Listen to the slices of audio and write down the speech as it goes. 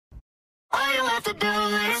All you have to do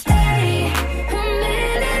is stay a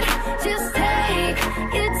minute, just take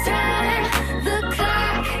your time. The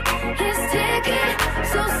clock is ticking,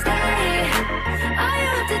 so stay. All you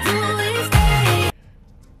have to do is stay.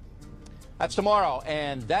 That's tomorrow,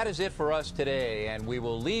 and that is it for us today. And we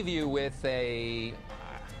will leave you with I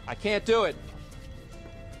can't do it.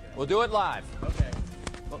 We'll do it live. Okay.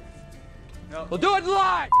 We'll do it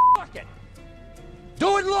live. Fuck it.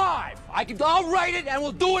 Do it live. I'll write it, and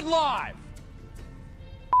we'll do it live.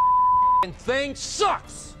 And thing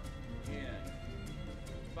sucks. In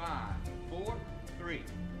 5, 4, 3.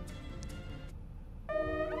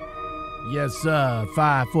 Yes, sir.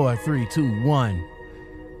 5, 4, 3, 2, 1.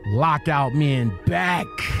 Lockoutmen back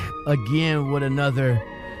again with another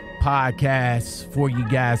podcast for you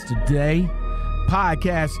guys today.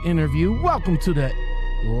 Podcast interview. Welcome to the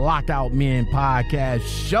Lockoutmen Podcast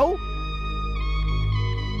show.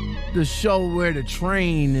 The show where the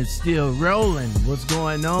train is still rolling. What's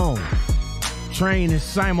going on? Train is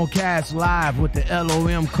simulcast live with the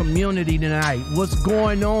LOM community tonight. What's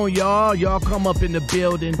going on, y'all? Y'all come up in the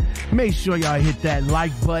building. Make sure y'all hit that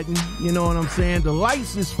like button. You know what I'm saying? The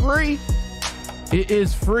lights is free. It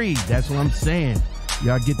is free. That's what I'm saying.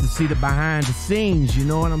 Y'all get to see the behind the scenes. You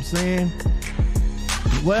know what I'm saying?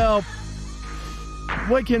 Well,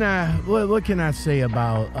 what can I say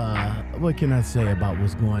about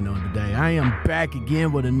what's going on today? I am back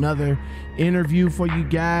again with another interview for you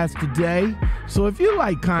guys today. So if you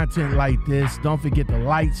like content like this, don't forget to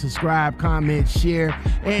like, subscribe, comment, share,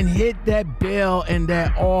 and hit that bell and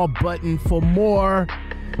that all button for more.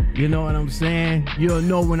 You know what I'm saying? You'll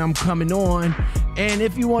know when I'm coming on. And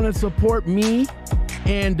if you want to support me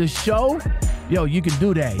and the show, yo, you can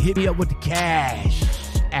do that. Hit me up with the Cash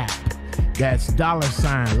app. That's $,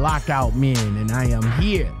 Lockoutmen, and I am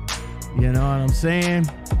here. You know what I'm saying?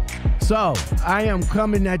 So, I am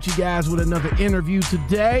coming at you guys with another interview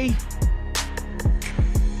today.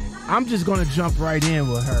 I'm just going to jump right in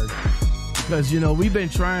with her. Because, you know, we've been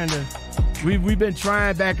trying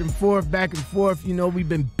back and forth. You know, we've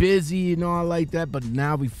been busy and all like that. But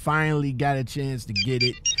now we finally got a chance to get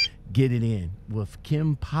it in. With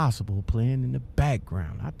Kim Possible playing in the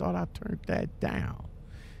background. I thought I turned that down.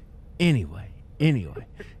 Anyway,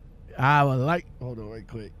 I would like, hold on right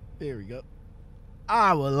quick. There we go.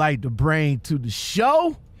 I would like to bring to the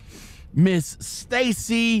show Miss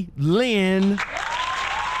Stacy Lynn.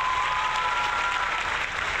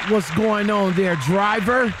 What's going on there,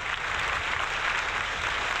 driver?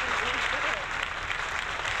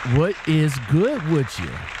 What is good with you?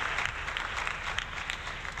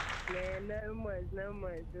 Man, nothing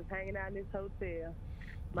much. Just hanging out in this hotel.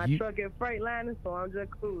 My truck is Freightliner, so I'm just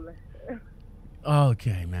cooling.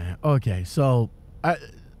 Okay, man. Okay, so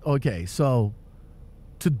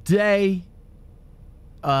today,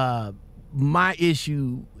 my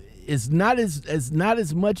issue is not as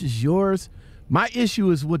much as yours. My issue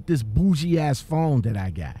is with this bougie ass phone that I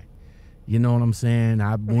got. You know what I'm saying?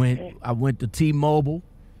 I went to T-Mobile,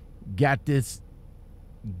 got this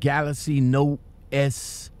Galaxy Note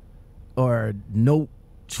S or Note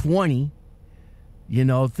 20. You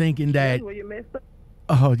know, thinking that. That's where you messed up.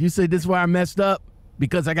 Oh, you say this is where I messed up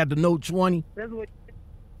because I got the Note 20. That's what.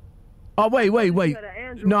 Oh, wait.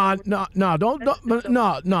 No,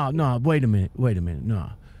 wait a minute. No,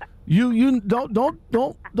 you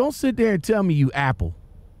don't sit there and tell me you Apple.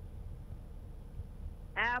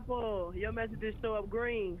 Apple, your messages show up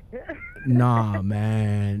green. Nah,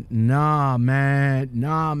 man. I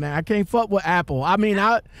can't fuck with Apple. I mean,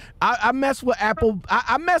 I mess with Apple.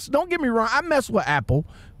 Don't get me wrong. I mess with Apple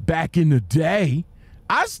back in the day.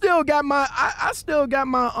 I still got my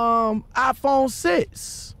iPhone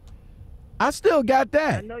 6. I still got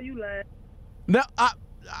that. I know you lying. No,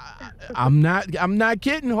 I'm not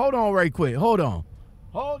kidding. Hold on right quick. Hold on.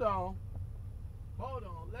 Let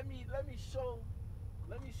me show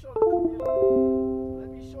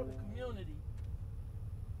the community.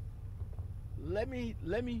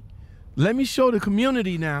 Let me show the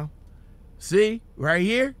community now. See, right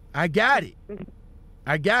here, I got it.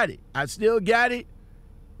 I still got it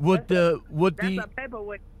with the That's a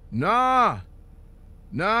paperweight. Nah.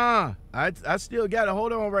 I still got it.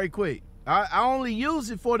 Hold on right quick. I only use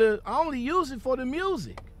it for the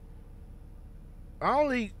music.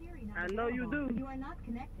 I know you do. You are not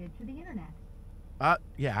connected to the internet.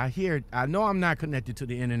 Yeah, I hear it. I know I'm not connected to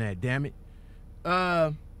the internet, damn it.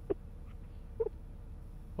 Hold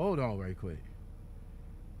on right quick.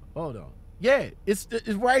 Hold on. Yeah, it's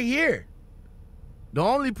right here. The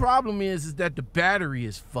only problem is that the battery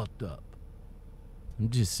is fucked up. I'm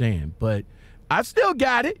just saying, but I still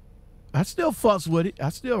got it. I still fucks with it. I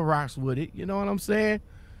still rocks with it. You know what I'm saying?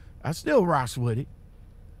 I still rocks with it.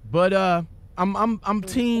 But I'm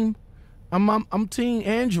team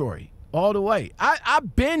Android all the way.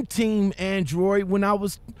 I've been team Android when I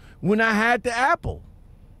had the Apple.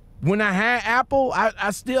 When I had Apple,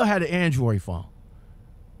 I still had an Android phone.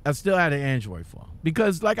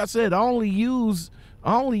 Because like I said, I only use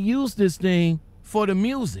this thing for the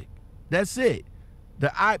music. That's it.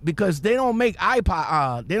 Because they don't make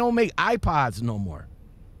iPods no more.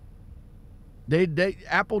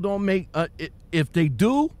 Apple don't make if they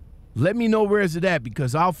do, let me know where is it at,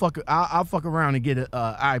 because I'll fuck around and get an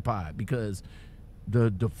iPod, because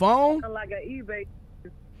the phone. Like an eBay.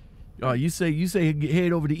 Oh, you say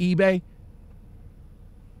head over to eBay?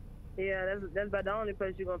 Yeah, that's about the only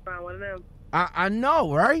place you're gonna find one of them. I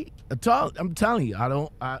know, right? I'm telling you,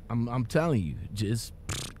 I'm telling you, just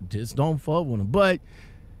don't fuck with them. But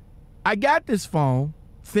I got this phone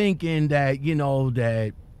thinking that, you know,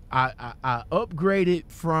 that I upgraded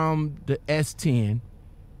from the S10.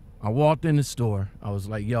 I walked in the store. I was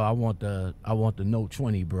like, yo, I want the Note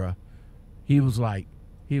 20, bruh. He was like,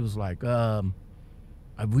 we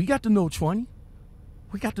got the Note 20?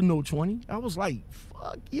 We got the Note 20? I was like,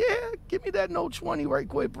 fuck yeah, give me that Note 20 right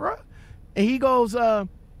quick, bruh. And he goes,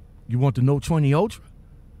 you want the Note 20 Ultra?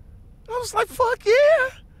 I was like, fuck yeah.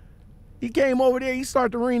 He came over there, he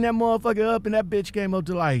started to ring that motherfucker up, and that bitch came up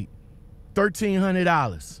to like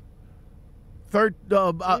 $1,300.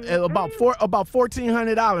 About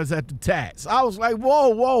 $1,400 at the tax. I was like, whoa,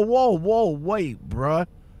 wait, bruh.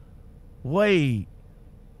 Wait.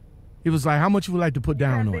 He was like, how much you would like to put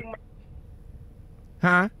down on it?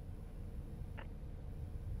 Huh?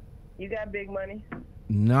 You got big money?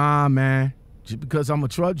 Nah, man. Just because I'm a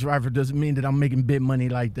truck driver doesn't mean that I'm making big money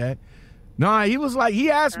like that. Nah, he was like, he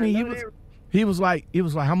asked me, he was like,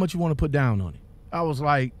 how much you want to put down on it? I was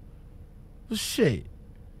like, well, shit.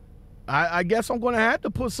 I guess I'm gonna have to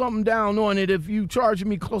put something down on it if you charging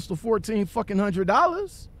me close to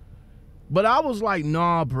 $1,400. But I was like,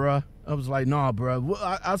 nah, bruh.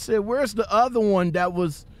 I said, where's the other one that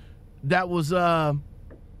was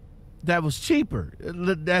cheaper?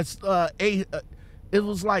 That's it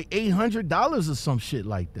was like $800 or some shit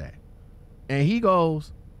like that. And he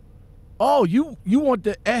goes, oh, you want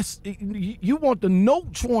the you want the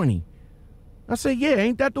Note 20? I said, yeah,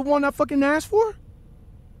 ain't that the one I fucking asked for?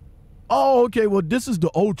 Oh, okay, well, this is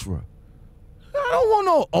the Ultra. I don't want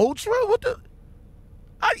no Ultra.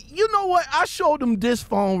 You know what? I showed him this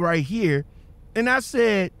phone right here, and I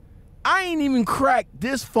said, I ain't even cracked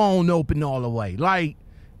this phone open all the way. Like,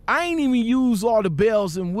 I ain't even used all the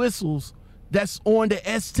bells and whistles that's on the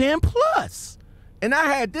S10 Plus. And I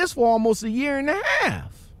had this for almost a year and a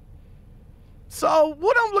half. So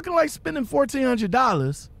what I'm looking like spending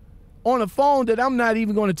 $1,400 on a phone that I'm not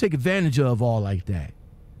even going to take advantage of all like that.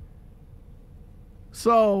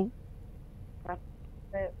 So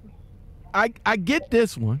I get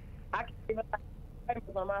this one. I can't even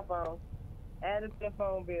payments on my phone. Add it to the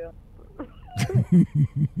phone bill.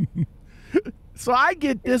 So I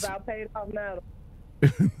get this. It's about paid off now.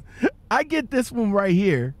 I get this one right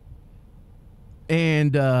here,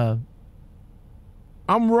 and I'm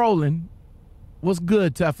rolling. What's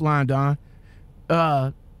good, Teflon Don?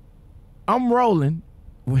 I'm rolling,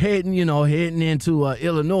 heading into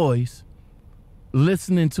Illinois,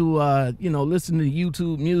 listening to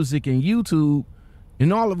YouTube music and YouTube,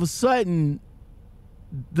 and all of a sudden,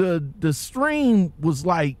 the stream was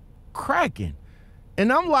like cracking,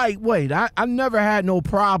 and I'm like, wait, I never had no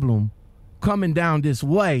problem coming down this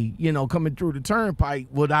way, coming through the turnpike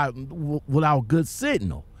without good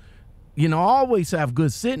signal. I always have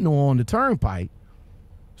good signal on the turnpike.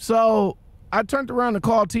 So I turned around to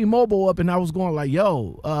call T-Mobile up, and I was going like,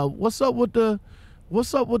 yo, what's up with the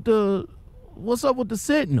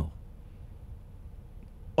signal?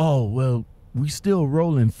 Oh, well, we still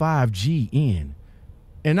rolling 5G in.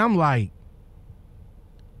 And I'm like,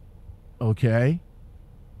 okay,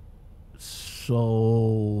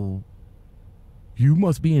 so you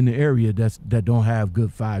must be in the area that don't have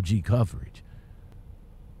good 5G coverage.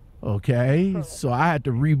 Okay, so I had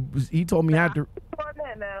to he told me I had to.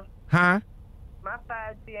 Now. Huh? My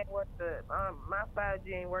 5G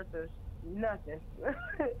ain't worth nothing.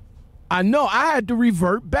 I know. I had to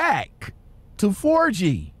revert back to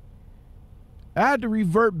 4G.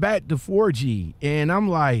 And I'm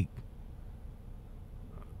like,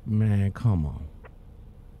 man, come on.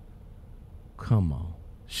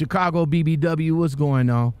 Chicago BBW, what's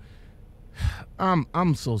going on?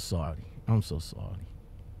 I'm so sorry. But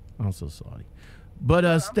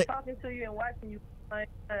I'm talking to you and watching you.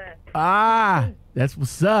 That's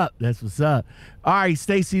what's up. All right,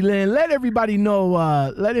 Stacy Lynn, let everybody know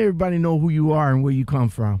who you are and where you come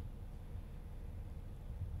from.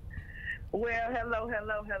 Well, hello.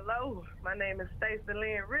 My name is Stacy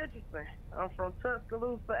Lynn Richardson. I'm from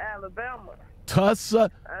Tuscaloosa, Alabama.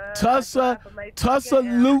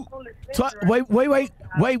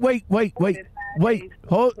 Wait.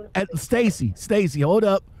 Hold, Stacy, hold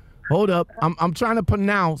up. I'm trying to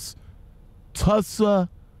pronounce Tuscaloosa.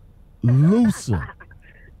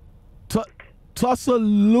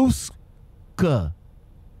 Tuscaloosa.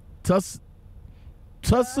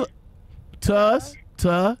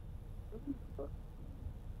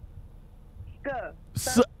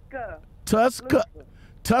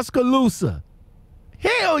 Tuscaloosa.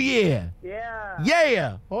 Hell yeah.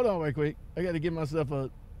 Yeah. Hold on right quick. I got to get myself a.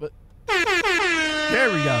 But there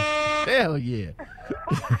we go. Hell yeah.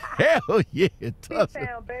 Hell yeah.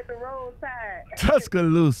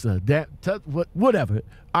 Tuscaloosa. Whatever.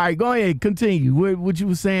 All right, go ahead. Continue. What you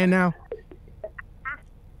were saying now?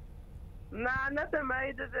 Nah, nothing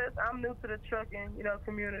major. Just I'm new to the trucking,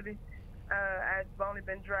 community. I've only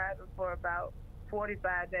been driving for about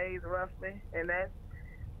 45 days roughly, and that's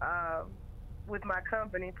with my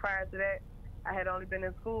company. Prior to that, I had only been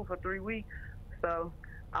in school for 3 weeks, so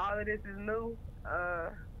all of this is new.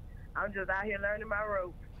 I'm just out here learning my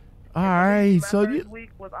ropes. All right, so first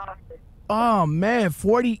week was awesome. Oh man,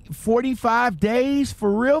 45 days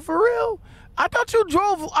for real? I thought you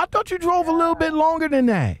drove a little bit longer than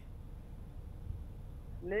that.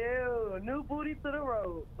 No, new booty to the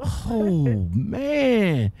road. Oh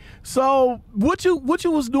man. So what you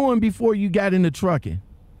was doing before you got into trucking?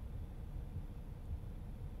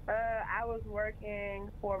 I was working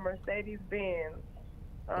for Mercedes-Benz,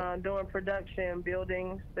 doing production,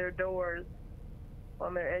 building their doors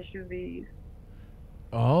on their SUVs.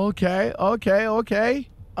 Okay.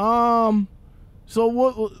 So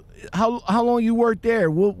what? How long you worked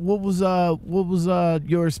there? What was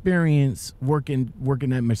your experience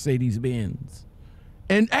working at Mercedes-Benz?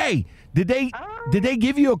 And hey, did they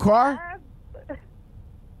give you a car?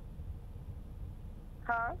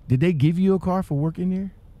 Huh? Did they give you a car for working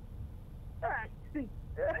there? They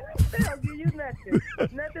don't give you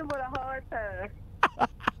nothing but a hard time.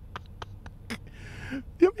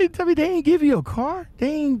 Tell me they ain't give you a car?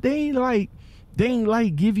 They ain't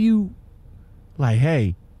give you like,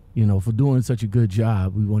 hey, for doing such a good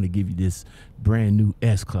job, we want to give you this brand new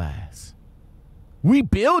S-Class. We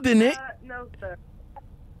building it. No, sir.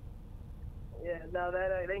 Yeah, no,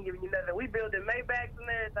 they ain't giving you nothing. We building Maybachs and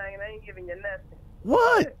everything, and they ain't giving you nothing.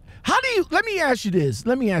 What? Let me ask you this,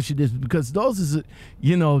 because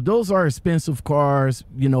those are expensive cars,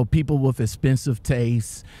 people with expensive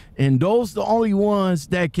tastes, and those the only ones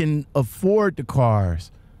that can afford the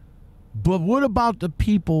cars. But what about the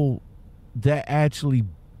people that actually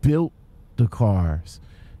built the cars?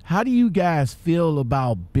 How do you guys feel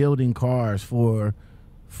about building cars for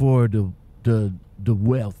the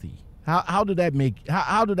wealthy? How did that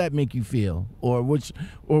make you feel, or what's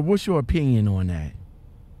your opinion on that?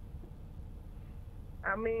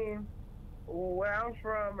 I mean, where I'm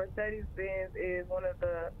from, Mercedes-Benz is one of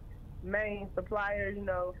the main suppliers,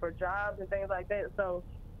 for jobs and things like that. So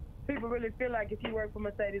people really feel like if you work for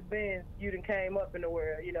Mercedes-Benz, you done came up in the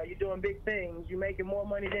world. You're doing big things. You're making more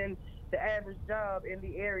money than the average job in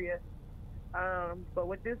the area. But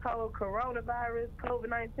with this whole coronavirus,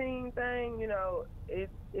 COVID-19 thing, it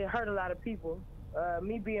hurt a lot of people,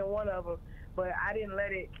 me being one of them. But I didn't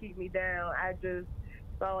let it keep me down. I just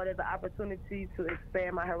saw it as an opportunity to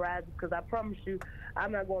expand my horizons, because I promise you,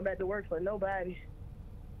 I'm not going back to work for nobody.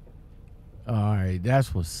 All right,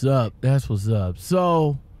 that's what's up.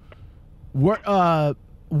 So, what was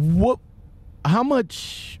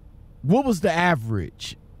the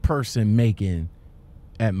average person making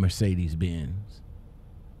at Mercedes-Benz?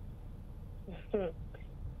 That's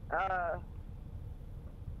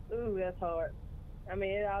hard. I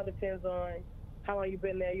mean, it all depends on how long you've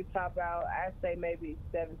been there. You top out, I say maybe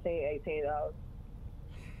 $17, $18.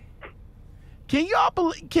 Can y'all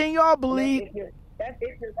believe? That's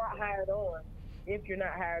if you're not hired on. If you're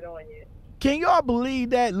not hired on yet. Can y'all believe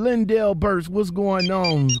that? Lindell Burst, what's going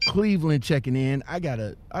on? Cleveland checking in. I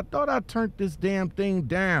thought I turned this damn thing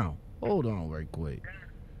down. Hold on right quick.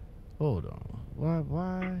 Hold on.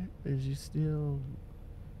 Why is you still?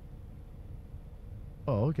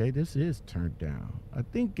 Oh, okay. This is turned down. I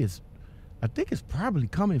think it's probably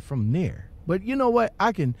coming from there. But you know what?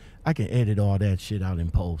 I can edit all that shit out in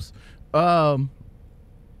post.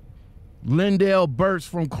 Lindell Burst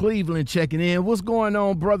from Cleveland checking in. What's going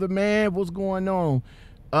on, brother man? What's going on?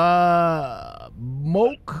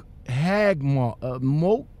 Moke had.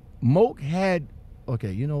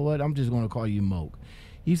 Okay, you know what? I'm just gonna call you Moke.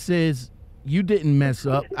 He says you didn't mess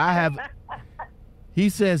up. He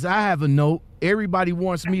says I have a note. Everybody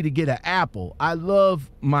wants me to get an Apple. I love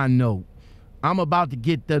my Note. I'm about to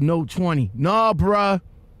get the Note 20. No, bruh.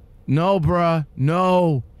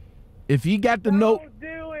 No. If you got the Note,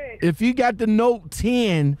 do it. if you got the Note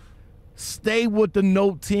 10, stay with the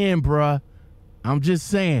Note 10, bruh. I'm just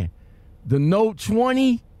saying. The Note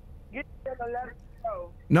 20. Get the 11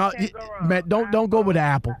 Pro. No, Can't go wrong. man, don't go with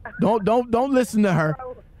Apple. Don't listen to her.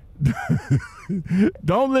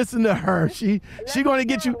 Don't listen to her. She gonna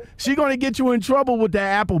get you. She gonna get you in trouble with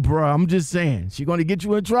that Apple, bro. I'm just saying. She gonna get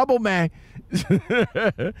you in trouble, man.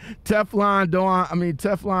 Teflon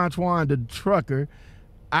Twan, the trucker.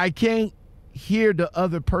 I can't hear the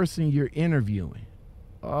other person you're interviewing.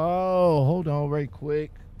 Oh, hold on, right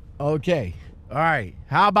quick. Okay, all right.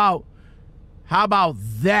 How about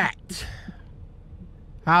that?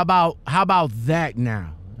 How about that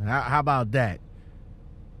now? How about that?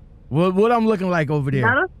 What I'm looking like over there?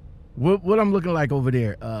 Huh? What I'm looking like over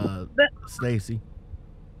there, Stacy?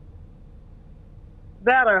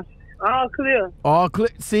 Better. All clear. All clear.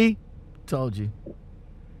 See, told you.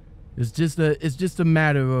 It's just a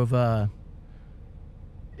matter of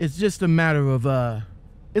It's just a matter of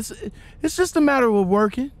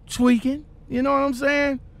working, tweaking. You know what I'm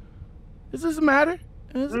saying? It's just a matter.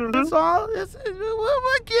 It's all. We'll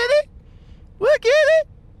get it. We'll get it.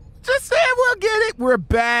 Just saying, we'll get it. We're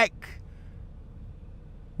back.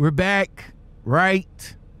 We're back,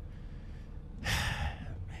 right?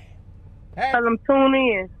 Hey. Tell them tune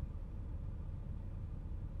in.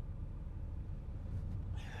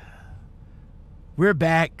 We're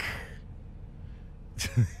back.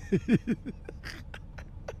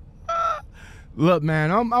 Look,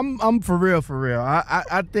 man, I'm for real.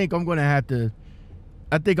 I think I'm gonna have to.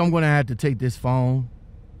 I think I'm gonna have to take this phone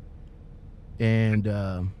and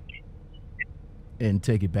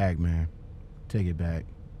take it back, man. Take it back.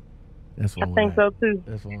 That's what I think so too.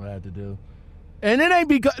 That's what I have to do. And it ain't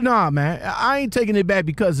because man, I ain't taking it back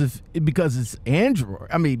because it's Android.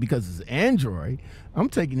 I mean, because it's Android. I'm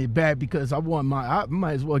taking it back because I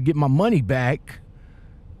might as well get my money back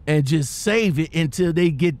and just save it until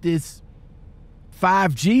they get this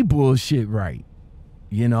 5G bullshit right.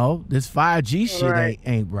 You know, this 5G shit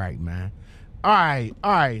ain't right, man. All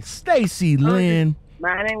right, Stacy Lynn.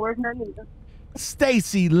 Mine ain't worth nothing either.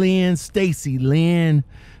 Stacy Lynn.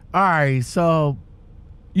 All right, so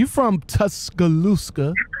you from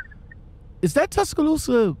Tuscaloosa. Is that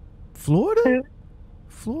Tuscaloosa, Florida?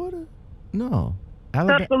 Florida? No.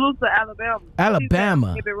 Tuscaloosa, Alabama.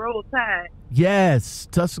 Alabama. If it roll tide. Yes,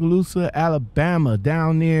 Tuscaloosa, Alabama,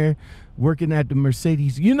 down there working at the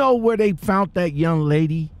Mercedes. You know where they found that young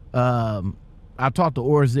lady? I talked to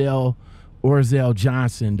Orzel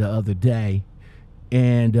Johnson the other day,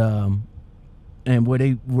 and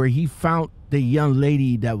where he found the young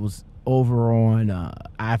lady that was over on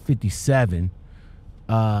I-57.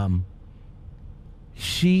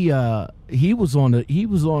 He was on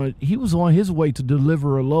his way to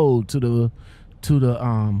deliver a load to the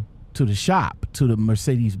shop, to the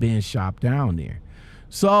Mercedes-Benz shop down there.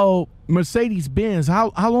 So Mercedes-Benz,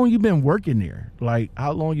 how long you been working there? Like,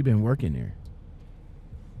 how long you been working there?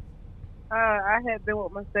 I had been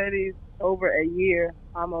with Mercedes over a year,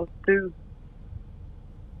 almost 2.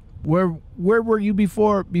 Where were you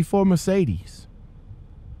before Mercedes?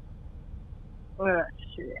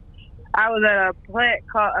 Shit. I was at a plant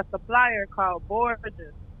a supplier called Borges.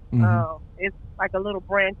 Mm-hmm. It's like a little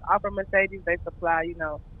branch off of Mercedes. They supply,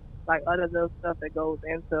 like other little stuff that goes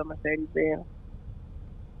into Mercedes-Benz.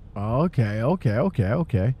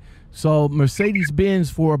 Okay. So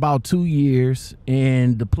Mercedes-Benz for about 2 years,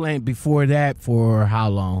 and the plant before that for how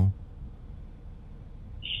long?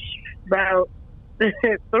 About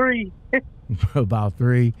 3. About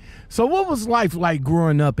 3. So what was life like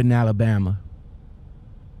growing up in Alabama?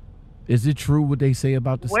 Is it true what they say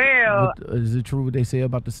about the Is it true what they say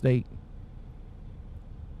about the state?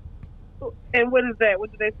 And what is that?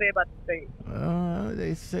 What do they say about the state?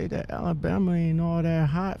 They say that Alabama ain't all that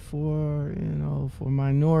hot for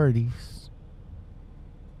minorities.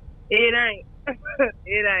 It ain't.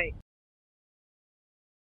 It ain't.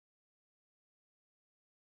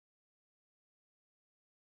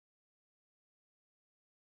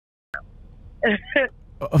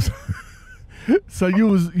 So you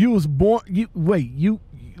was born. You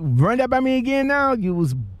run that by me again. Now you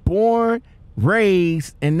was born,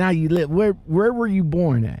 raised, and now you live. Where were you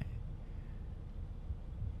born at?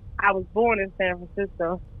 I was born in San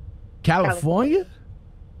Francisco, California.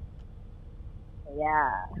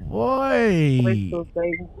 Yeah. Boy,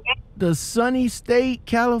 the sunny state,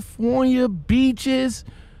 California, beaches.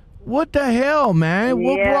 What the hell, man?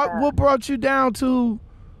 Yeah. What brought you down to?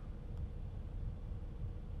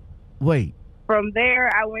 Wait, from there,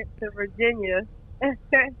 I went to Virginia.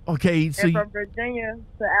 Okay, so and from Virginia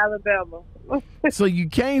to Alabama. so you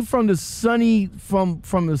came from the sunny from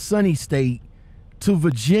the sunny state to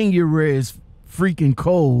Virginia where it's freaking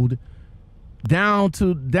cold, down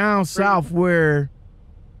south where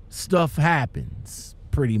stuff happens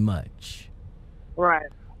pretty much. Right.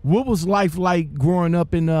 What was life like growing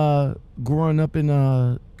up in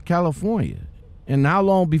California? And how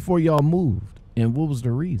long before y'all moved? And what was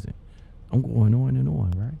the reason? I'm going on and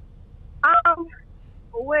on, right?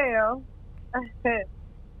 Well,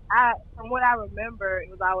 from what I remember, it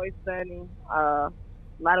was always sunny. A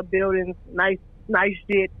lot of buildings, nice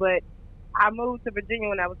shit. But I moved to Virginia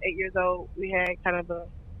when I was 8 years old. We had kind of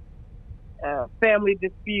a family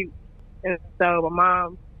dispute, and so my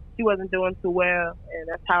mom, she wasn't doing too well, and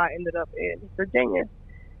that's how I ended up in Virginia.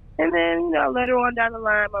 And then, later on down the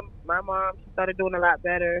line, my mom, she started doing a lot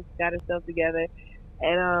better, got herself together,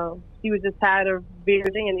 and she was just tired of being in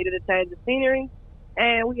Virginia, needed to change the scenery.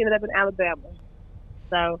 And we ended up in Alabama.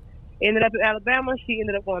 So, ended up in Alabama. She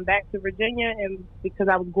ended up going back to Virginia, and because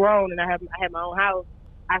I was grown and I had my own house,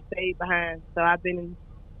 I stayed behind. So I've been in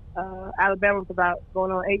Alabama for about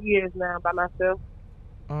going on 8 years now by myself.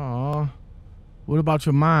 Aw. What about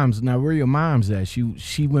your moms? Now, where are your moms at?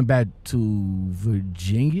 She went back to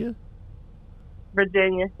Virginia?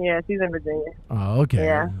 Virginia, yeah, she's in Virginia. Oh, okay.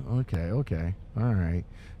 Yeah. Okay. All right.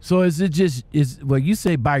 So is it well, you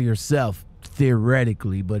say by yourself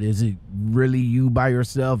theoretically, but is it really you by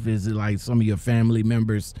yourself? Is it like some of your family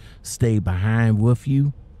members stay behind with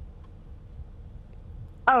you?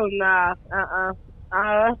 Oh, nah.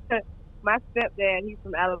 My stepdad, he's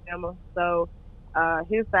from Alabama, so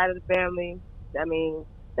his side of the family, I mean,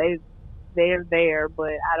 they're there,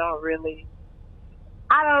 but I don't really,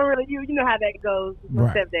 you know how that goes with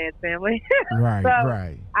my stepdad's family. Right, so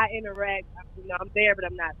right. I interact, I'm there, but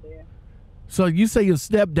I'm not there. So you say your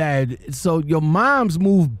stepdad, so your mom's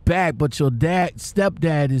moved back, but your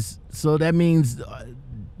stepdad is, so that means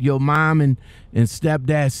your mom and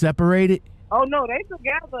stepdad separated? Oh, no, they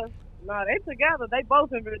together. No, they together. They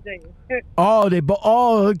both in Virginia.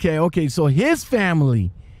 Okay. So his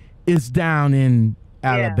family is down in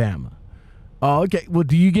Alabama. Yeah. Oh, okay. Well,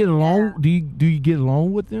 do you get along? Yeah. Do you get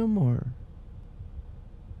along with them, or?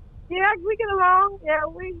 Yeah, we get along. Yeah,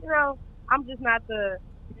 I'm just not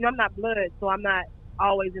I'm not blood, so I'm not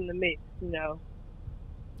always in the mix.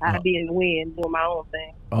 I'd be in the wind doing my own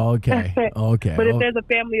thing. Okay. But if there's a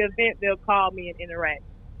family event, they'll call me and interact.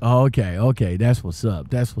 Okay. That's what's up.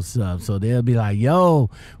 So they'll be like, "Yo,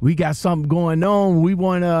 we got something going on. We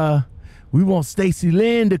want Stacy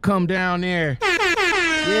Lynn to come down there."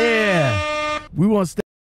 Yeah. We want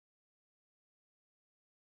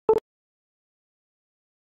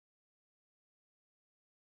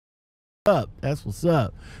up. That's what's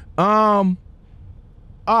up. All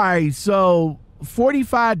right, so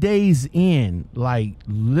 45 days in, like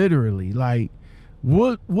literally, like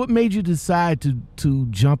what made you decide to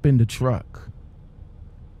jump in the truck?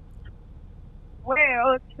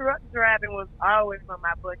 Well, truck driving was always on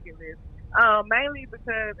my bucket list. Mainly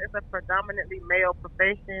because it's a predominantly male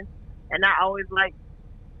profession, and I always like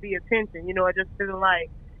the attention. It just feels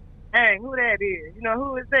like, dang, who that is?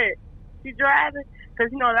 Who is that? She driving?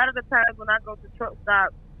 Because, a lot of the times when I go to truck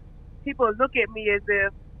stops, people look at me as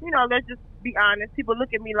if, let's just be honest, people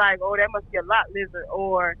look at me like, oh, that must be a lot lizard,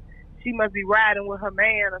 or she must be riding with her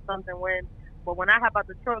man or something. But when I hop out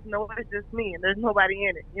the truck, no, it's just me, and there's nobody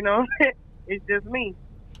in it, It's just me.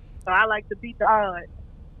 So I like to beat the odds.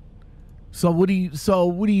 So what do you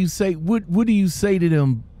say? What do you say to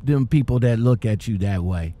them people that look at you that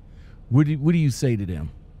way? What do you say to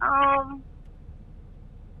them?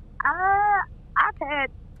 I've had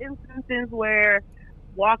instances where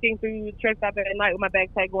walking through the truck stop at night with my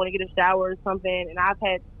backpack going to get a shower or something, and I've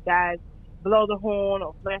had guys blow the horn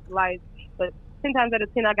or flash the lights. But 10 times out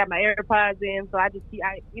of 10, I got my AirPods in, so I just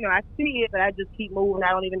I see it, but I just keep moving.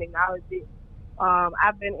 I don't even acknowledge it.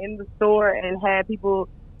 I've been in the store and had people,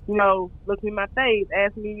 look me in my face,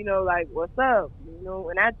 ask me, like, what's up?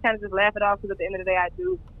 And I kind of just laugh it off because at the end of the day,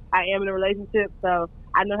 I am in a relationship, so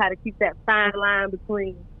I know how to keep that fine line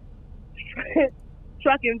between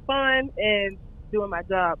trucking fun and doing my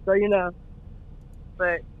job. So,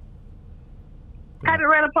 but haven't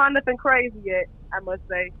ran upon nothing crazy yet, I must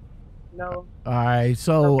say. No. All right,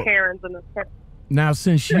 so no Karens in the now,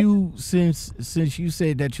 since you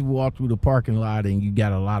said that you walked through the parking lot and you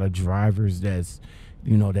got a lot of drivers that's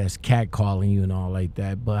catcalling you and all like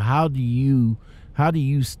that, but how do you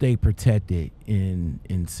stay protected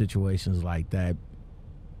in situations like that?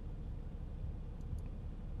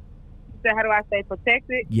 So how do I stay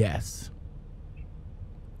protected?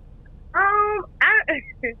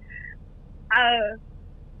 I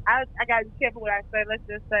gotta be careful what I say. Let's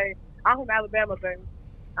just say I'm from Alabama, baby.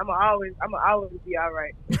 I'm always be all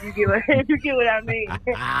right. If you get what I mean.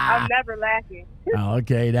 I'm never lacking. Oh,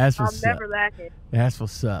 okay, that's what's I'm never lacking. That's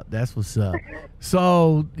what's up. That's what's up.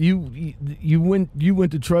 So you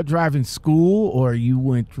went to truck driving school, or you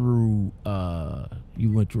went through a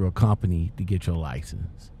company to get your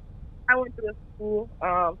license? I went to a school.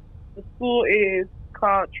 The school is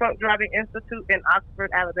called Truck Driving Institute in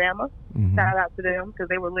Oxford, Alabama. Mm-hmm. Shout out to them because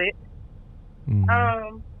they were lit.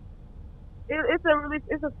 Mm-hmm.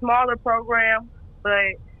 It's a smaller program,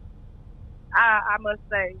 but I must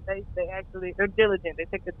say they're diligent. They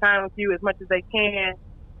take the time with you as much as they can,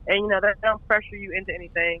 and they don't pressure you into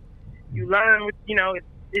anything. You learn,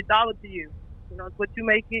 it's all up to you. It's what you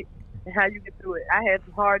make it and how you get through it. I had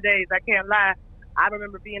some hard days. I can't lie. I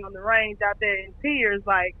remember being on the range out there in tears,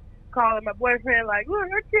 like calling my boyfriend, like, "Look,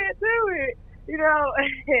 I can't do it,"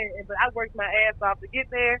 But I worked my ass off to get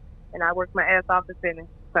there, and I worked my ass off to finish.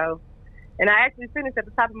 So. And I actually finished at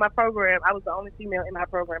the top of my program. I was the only female in my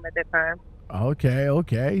program at that time.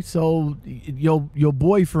 Okay. So your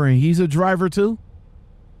boyfriend, he's a driver too?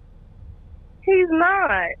 He's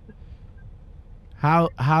not.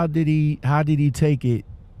 How did he take it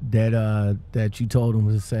that you told him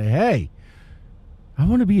to say, "Hey, I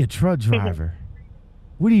want to be a truck driver"?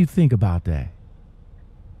 What do you think about that?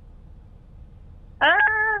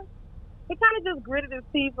 He kind of just gritted his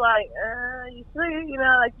teeth like, you sure,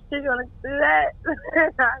 like, you sure you want to do that?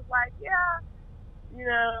 I was like, yeah,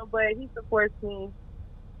 but he supports me,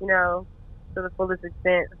 to the fullest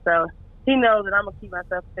extent. So he knows that I'm going to keep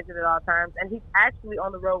myself protected at all times. And he's actually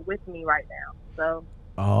on the road with me right now. So.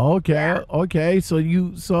 Okay. Yeah. Okay.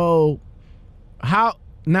 So how,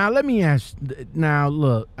 now let me ask, now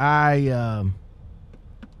look,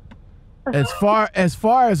 as far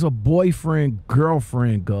as a boyfriend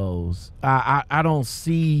girlfriend goes, I don't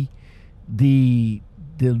see the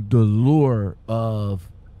lure of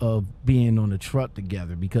being on the truck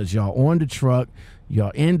together, because y'all on the truck,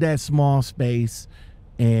 y'all in that small space,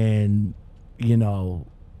 and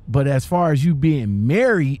but as far as you being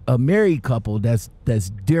a married couple, that's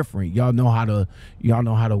different. Y'all know how to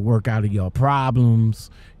work out of your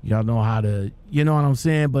problems. Y'all know how to, you know what I'm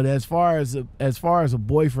saying? But as far as a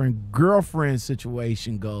boyfriend girlfriend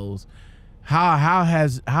situation goes, how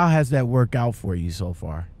has that worked out for you so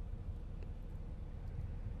far?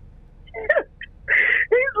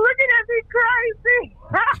 He's looking at me crazy.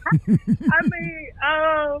 I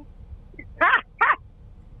mean,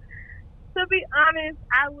 to be honest,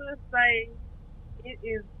 I would say it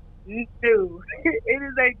is new.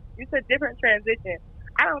 It's a different transition.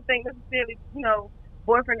 I don't think necessarily,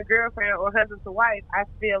 boyfriend to girlfriend or husband to wife. I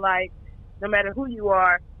feel like no matter who you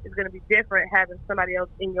are, it's going to be different having somebody else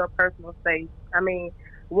in your personal space. I mean,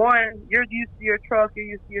 one, you're used to your truck, you're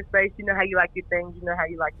used to your space, you know how you like your things, you know how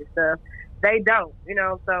you like your stuff. They don't,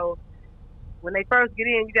 so when they first get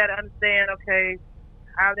in, you got to understand, okay,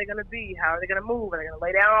 how are they going to be? How are they going to move? Are they going to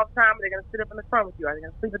lay down all the time? Are they going to sit up in the front with you? Are they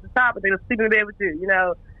going to sleep at the top? Are they going to sleep in the bed with you?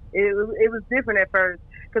 It was different at first.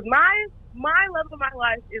 Because my love of my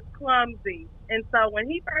life is clumsy. And so when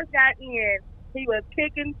he first got in, he was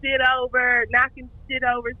kicking shit over, knocking shit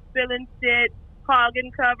over, spilling shit,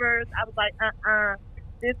 hogging covers. I was like,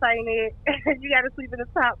 this ain't it. You got to sleep in the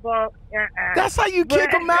top bunk. That's how you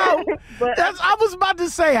kick him out. I was about to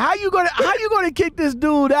say, how you gonna kick this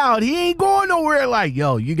dude out? He ain't going nowhere. Like,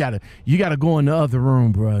 yo, you gotta go in the other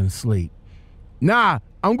room, bro, and sleep. Nah,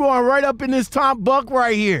 I'm going right up in this top bunk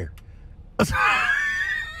right here.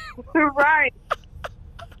 Right.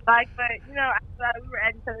 Like, but I thought we were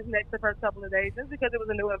at each other's necks the first couple of days just because it was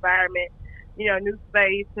a new environment, new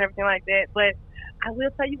space and everything like that. But I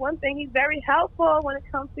will tell you one thing: he's very helpful when it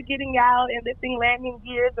comes to getting out and lifting landing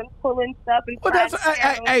gears and pulling stuff. And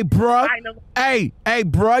hey,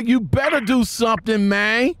 bruh, you better do something,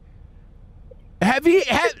 man. Have he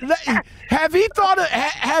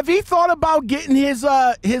thought about getting his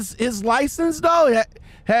license though?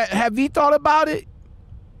 Have he thought about it?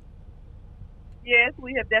 Yes,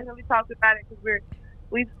 we have definitely talked about it because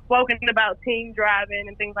we've spoken about team driving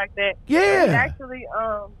and things like that. Yeah. And actually,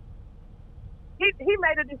 he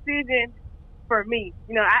made a decision for me.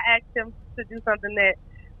 I asked him to do something that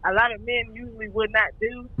a lot of men usually would not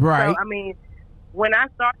do. Right. So, I mean, when I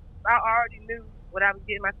started, I already knew what I was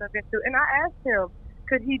getting myself into. And I asked him,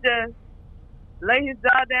 could he just lay his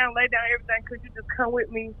jaw down, lay down everything? Could you just come with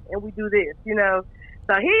me and we do this,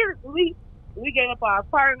 So we gave up our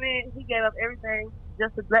apartment. He gave up everything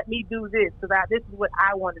just to let me do this because this is what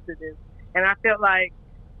I wanted to do. And I felt like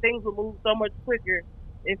things would move so much quicker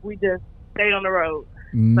if we just stayed on the road.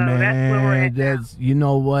 Man, that's where we're at now. that's you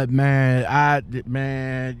know what, man.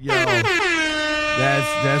 Yo,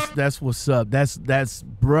 that's what's up. That's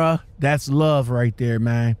bruh. That's love right there,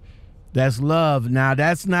 man. That's love. Now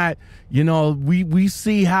that's not, we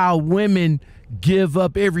see how women give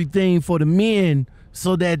up everything for the men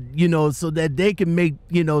so that they can make,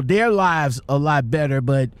 their lives a lot better.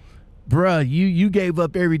 But bruh, you gave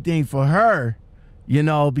up everything for her,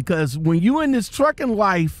 because when you in this trucking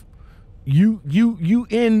life, you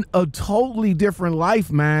in a totally different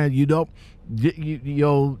life, man. Your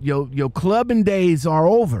clubbing days are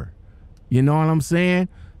over. You know what I'm saying?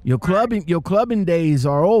 Your clubbing days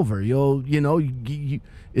are over.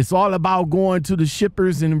 It's all about going to the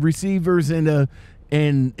shippers and receivers and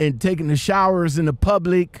taking the showers in the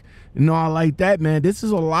public and all like that, man. This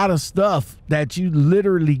is a lot of stuff that you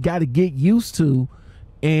literally got to get used to,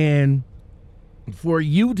 and for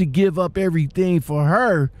you to give up everything for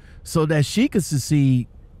her so that she could succeed,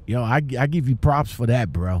 I give you props for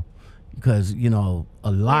that, bro. Because a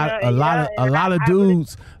lot of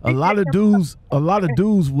dudes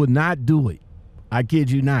would not do it. I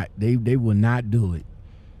kid you not. They would not do it.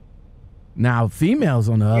 Now females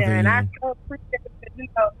on the other end. I so appreciate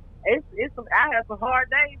it. I have some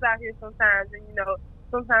hard days out here sometimes, and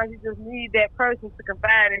sometimes you just need that person to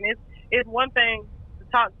confide in. It's one thing to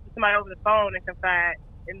talk to somebody over the phone and confide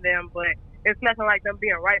in them, but it's nothing like them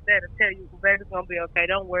being right there to tell you, baby, it's gonna be okay.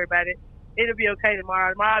 Don't worry about it. It'll be okay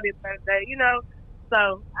tomorrow. Tomorrow will be a better day,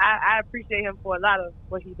 So I appreciate him for a lot of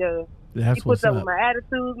what he does. That's he puts up with my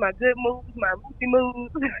attitudes, my good moods, my moody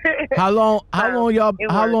moods. How long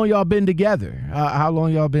y'all been together? How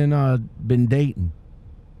long y'all been dating?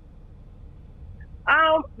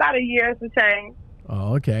 About a year and change.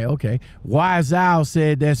 Oh, okay. Wise Al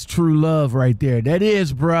said that's true love right there. That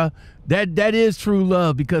is, bruh. That is true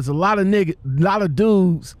love, because a lot of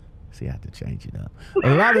dudes. See, I have to change it up.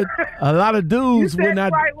 A lot of dudes would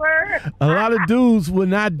not. Right word. A lot of dudes would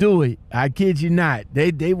not do it. I kid you not.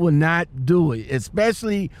 They will not do it,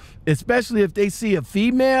 especially if they see a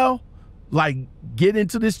female like get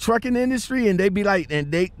into this trucking industry and they be like, and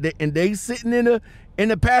they sitting in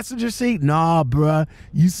the passenger seat. Nah, bruh.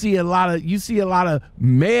 You see a lot of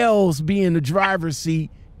males be in the driver's seat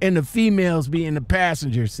and the females be in the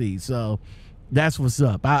passenger seat. So that's what's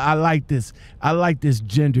up. I like this. I like this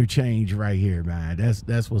gender change right here, man.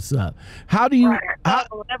 That's what's up. How do you? Whenever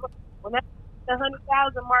the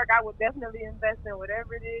 100,000 mark, I would definitely invest in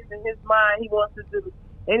whatever it is in his mind he wants to do.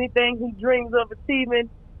 Anything he dreams of achieving,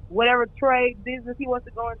 whatever trade business he wants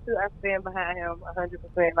to go into, I stand behind him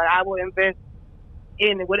 100%. Like, I will invest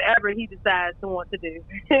in whatever he decides to want to do.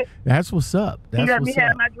 That's what's up. He let me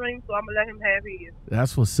have my dreams, so I'm gonna let him have his.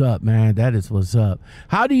 That's what's up, man. That is what's up.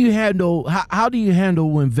 How do you handle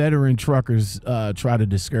when veteran truckers try to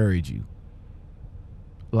discourage you?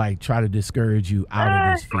 Like, try to discourage you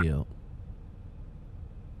out of this field?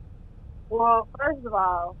 Well, first of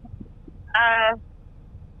all, I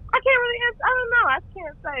can't really answer. I don't know. I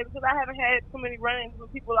can't say, because I haven't had too many run-ins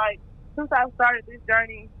with people. Like, since I started this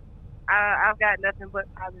journey, I've got nothing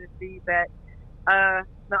but positive feedback.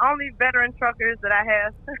 The only veteran truckers that I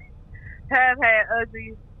have had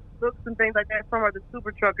ugly looks and things like that from are the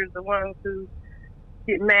super truckers, the ones who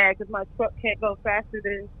get mad because my truck can't go faster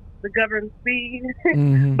than the governed speed.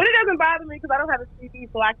 Mm-hmm. But it doesn't bother me because I don't have a CD,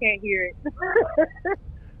 so I can't hear it.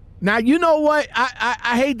 Now, you know what?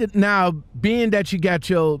 I hate that. Now, being that you got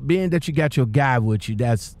your guy with you,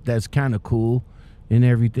 that's kind of cool and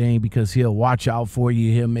everything, because he'll watch out for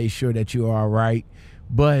you. He'll make sure that you're all right.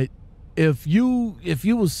 But if you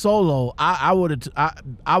was solo, I would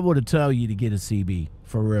tell you to get a CB,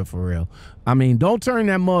 for real. I mean, don't turn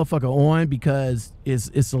that motherfucker on, because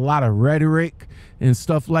it's a lot of rhetoric and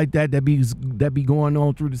stuff like that be going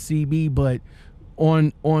on through the CB. But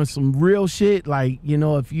on some real shit, like,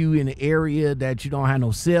 if you in an area that you don't have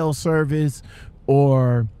no cell service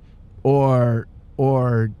or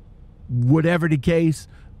whatever the case,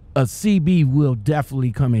 a CB will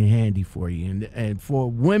definitely come in handy for you. And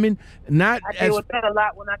for women, I deal with that a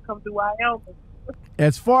lot when I come through Wyoming.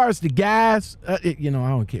 As far as the guys, I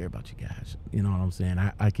don't care about you guys. You know what I'm saying?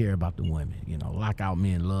 I care about the women.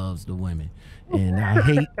 Lockoutmen loves the women, and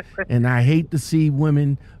I hate to see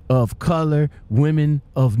women of color, women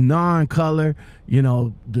of non-color,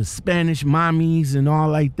 the Spanish mommies and all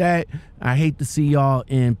like that. I hate to see y'all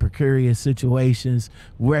in precarious situations.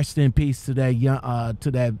 Rest in peace to that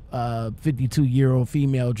 52-year-old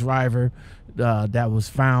female driver that was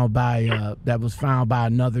found by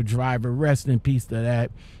another driver. Rest in peace to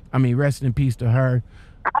that. I mean, rest in peace to her.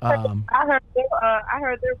 I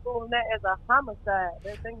heard they're doing that as a homicide.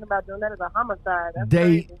 They're thinking about doing that as a homicide. That's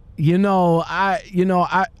They, crazy.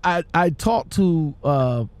 I talked to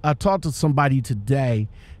somebody today,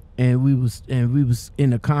 and we was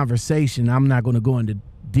in a conversation. I'm not going to go into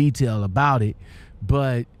detail about it,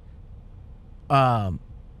 but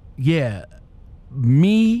yeah,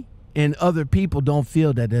 me and other people don't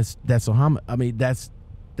feel that that's a homicide.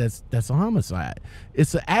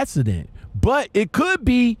 It's an accident, but it could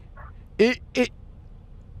be. It.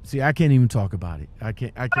 See, I can't even talk about it. I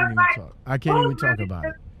can't even talk. I can't even talk about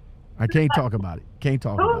it. I can't talk about it. Can't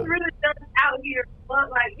talk about Who's it. really just out here,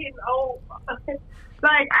 like hitting old?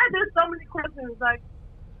 Like, there's so many questions. Like,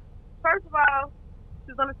 first of all,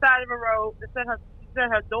 she's on the side of the road. She said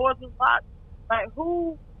her doors was locked. Like,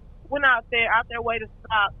 who went out their way to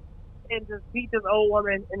stop and just beat this old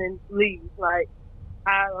woman and then leave? Like,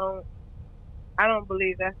 I don't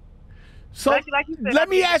believe that. So like you said, let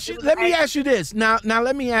me ask you this. Now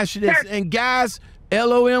let me ask you this. Sure. And guys,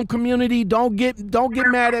 LOM community, don't get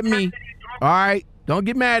mad at me. All right? Don't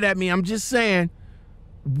get mad at me. I'm just saying,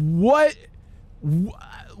 would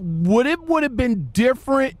have been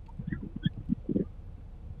different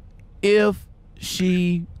if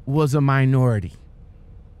she was a minority?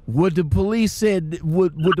 Would the police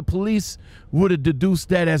would have deduced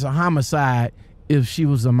that as a homicide if she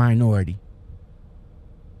was a minority?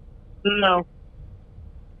 No.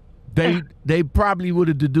 They probably would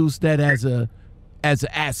have deduced that as an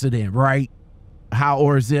accident, right? How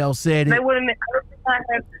Orzel said it. They would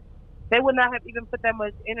not have even put that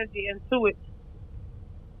much energy into it.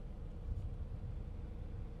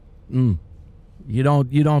 You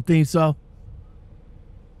don't think so?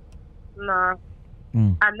 Nah.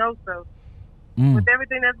 I know so. With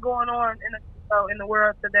everything that's going on in the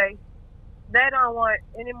world today, they don't want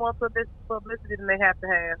any more publicity than they have to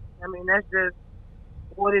have. I mean, that's just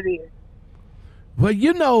what it is. Well,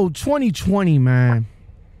 2020, man.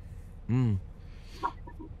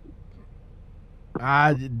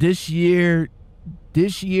 This year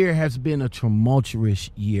has been a tumultuous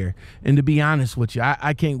year, and to be honest with you,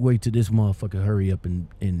 I can't wait till this motherfucker hurry up and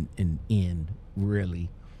end. Really,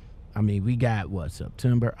 I mean, we got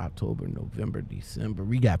September, October, November, December.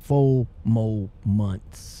 We got 4 more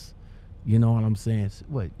months. You know what I'm saying?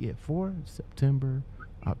 4 September,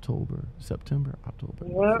 October,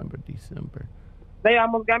 November, December. They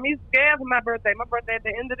almost got me scared for my birthday. My birthday at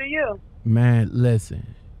the end of the year. Man,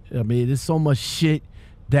 listen. I mean, there's so much shit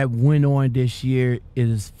that went on this year. It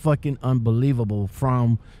is fucking unbelievable.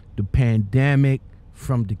 From the pandemic,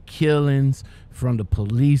 from the killings, from the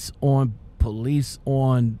police on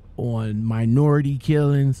minority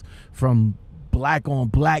killings, from black on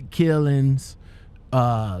black killings,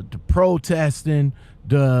 the protesting,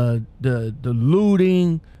 the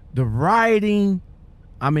looting, the rioting.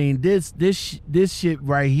 I mean, this shit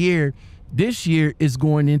right here, this year is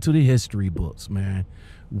going into the history books, man.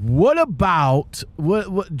 What about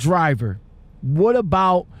what driver? What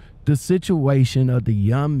about the situation of the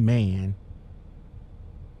young man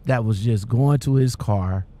that was just going to his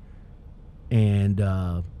car, and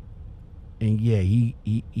yeah,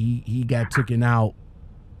 he got taken out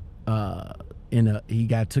in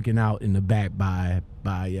the back by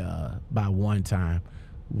one time.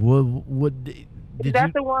 Is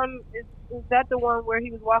that the one? Is that the one where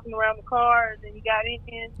he was walking around the car and then he got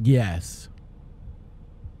in? Yes.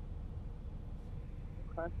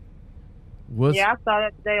 Okay. What's, yeah, I saw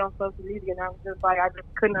that today on social media, and I was just like, I just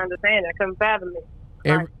couldn't understand it. I couldn't fathom it.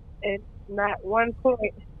 Like, at not one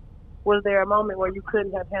point was there a moment where you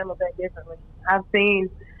couldn't have handled that differently. I've seen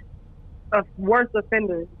worse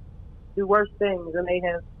offenders do worse things, and they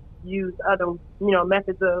have used other,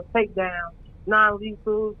 methods of takedown,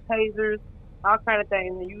 non-lethal, tasers, all kind of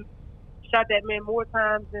things. And you shot that man more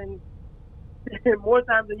times than you can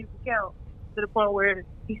count, to the point where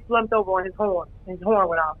he slumped over on his horn. His horn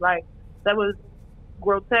went off. Like, that was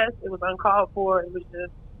grotesque. It was uncalled for. It was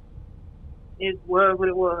just, it was what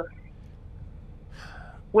it was.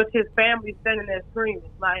 With his family standing there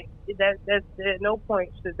screaming, like that's at no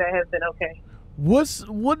point should that have been okay.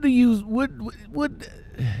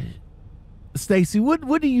 Stacy,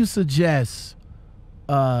 what do you suggest?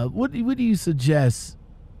 What do you suggest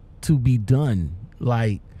to be done?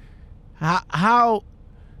 Like, how?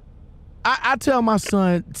 I tell my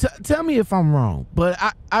son, tell me if I'm wrong, but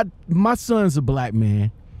my son's a black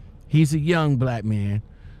man. He's a young black man.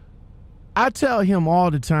 I tell him all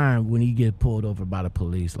the time when he get pulled over by the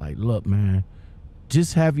police, like, look, man,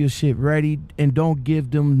 just have your shit ready and don't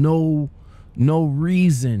give them no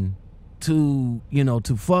reason to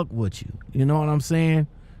fuck with you. You know what I'm saying?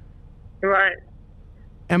 Right.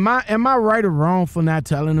 Am I right or wrong for not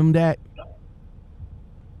telling them that?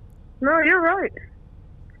 No, you're right.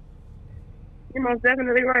 You're most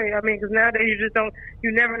definitely right. I mean, because nowadays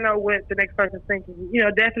you never know what the next person's thinking. You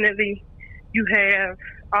know, definitely you have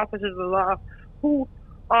officers of the law who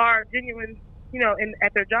are genuine, you know,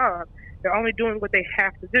 at their job. They're only doing what they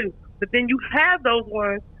have to do. But then you have those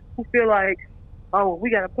ones who feel like, oh, we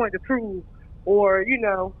got a point to prove, or, you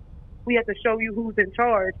know, we have to show you who's in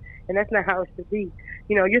charge, and that's not how it should be.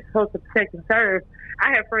 You know, you're supposed to protect and serve.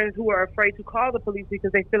 I have friends who are afraid to call the police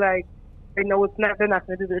because they feel like they're not going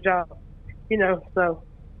to do their job. You know, so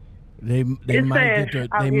they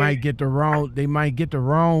might get the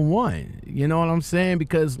wrong one. You know what I'm saying?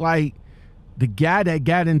 Because like the guy that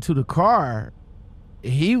got into the car,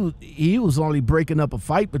 he was only breaking up a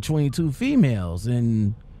fight between two females,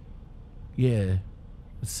 and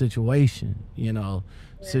situation, you know,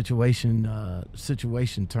 situation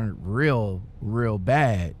turned real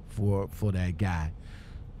bad for that guy.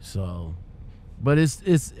 So, but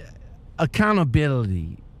it's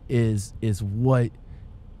accountability is what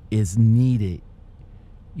is needed.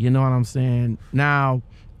 You know what I'm saying? Now,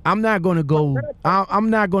 I'm not going to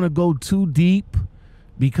go too deep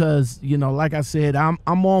because, you know, like I said, I'm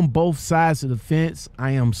on both sides of the fence.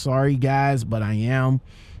 I am sorry, guys, but I am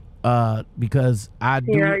because I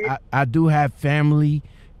do have family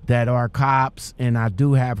that are cops, and I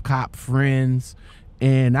do have cop friends,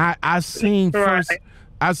 and I seen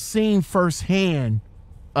firsthand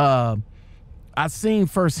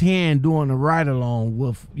doing a ride along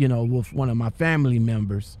with one of my family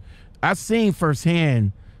members. I seen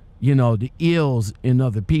firsthand, you know, the ills in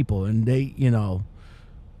other people, and they, you know,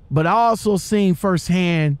 but I also seen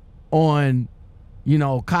firsthand on, you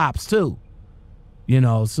know, cops too, you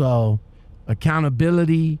know, so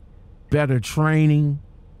accountability, better training,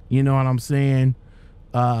 you know what I'm saying?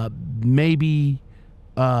 Maybe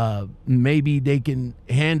they can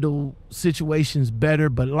handle situations better,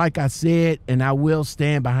 but like I said, and I will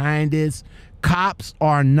stand behind this, cops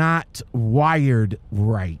are not wired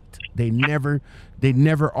right. They never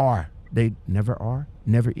are. They never are,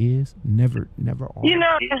 never is, never are. You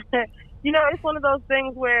know, it's one of those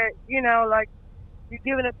things where, you know, like you're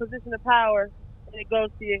given a position of power and it goes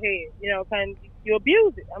to your head. You know, kind of you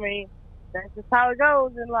abuse it. I mean, that's just how it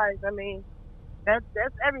goes in life. I mean, that's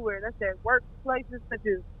everywhere. That's at workplaces such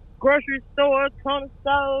as grocery stores, corner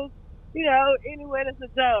stores, you know, anywhere that's a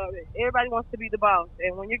job. Everybody wants to be the boss.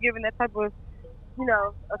 And when you're given that type of, you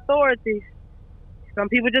know, authority, some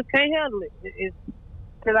people just can't handle it.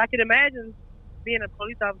 Because I can imagine being a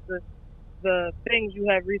police officer, the things you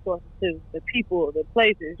have resources to, the people, the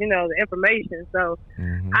places, you know, the information. So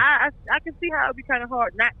I can see how it'd be kind of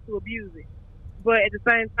hard not to abuse it. But at the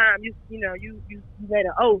same time, you made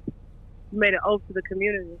an oath. You made an oath to the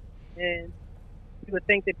community, and you would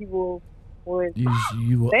think that people would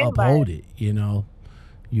you will uphold it. You know,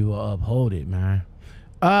 you will uphold it, man.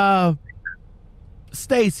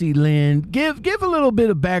 Stacy Lynn, give a little bit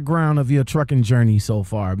of background of your trucking journey so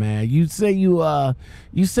far, man. You say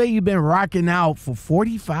you've been rocking out for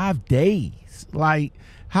 45 days. Like,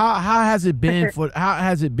 how has it been for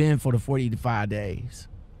the 45 days?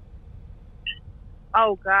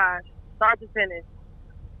 Oh gosh, start to finish.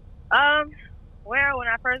 Well, when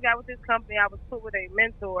I first got with this company, I was put with a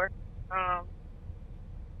mentor.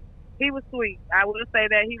 He was sweet. I will say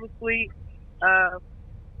that he was sweet.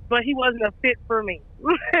 But he wasn't a fit for me.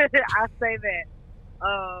 I say that.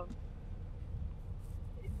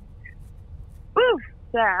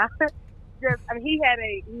 Just, I mean, he had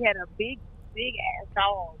a big ass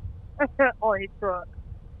dog on his truck,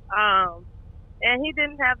 and he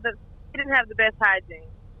didn't have the best hygiene.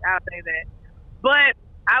 I'll say that. But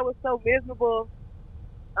I was so miserable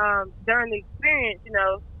during the experience, you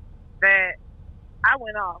know, that I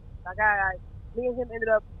went off. Like me and him ended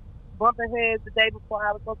up bumping heads the day before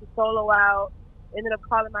I was supposed to solo out. Ended up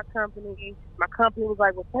calling my company. My company was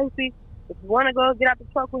like, well, Stacy, if you want to go get out the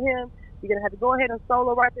truck with him, you're going to have to go ahead and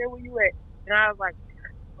solo right there where you at. And I was like,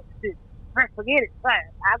 forget it. Fine.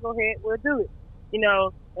 I'll go ahead. We'll do it. You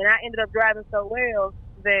know, and I ended up driving so well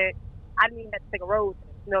that I didn't even have to take a road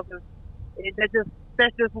test, you know, because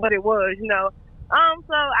that's just what it was, you know.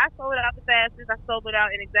 So I sold it out the fastest. I sold it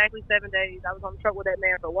out in exactly 7 days. I was on the truck with that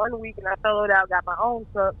man for 1 week, and I sold it out, got my own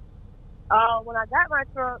truck. When I got my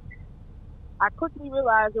truck, I quickly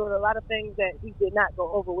realized there were a lot of things that he did not go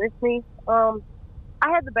over with me. I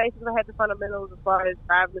had the basics. I had the fundamentals as far as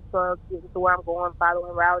driving the truck, getting to where I'm going,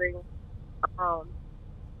 following routing. My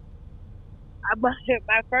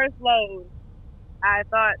first load, I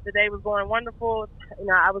thought the day was going wonderful. You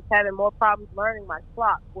know, I was having more problems learning my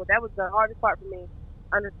clock. Well, that was the hardest part for me,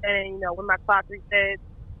 understanding, you know, when my clock resets,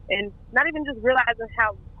 and not even just realizing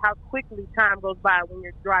how quickly time goes by when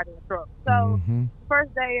you're driving a truck. So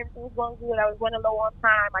first day, everything was going good. I was running low on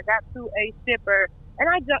time. I got to a shipper, and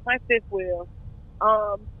I jumped my fifth wheel.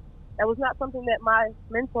 That was not something that my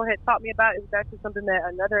mentor had taught me about. It was actually something that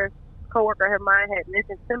another coworker of mine had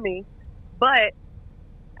mentioned to me. But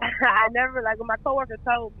I never, like when my coworker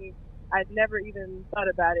told me, I'd never even thought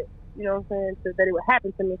about it. You know what I'm saying? So that it would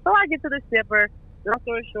happen to me. So I get to the shipper. Long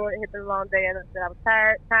story short, it had been a long day, and I was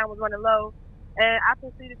tired. Time was running low, and I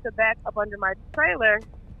proceeded to back up under my trailer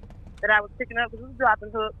that I was picking up because it was a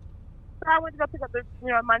dropping hook. So I went to go pick up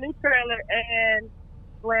my new trailer and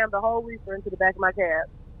slammed the whole reefer into the back of my cab.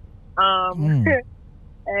 And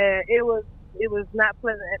it was not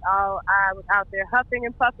pleasant at all. I was out there huffing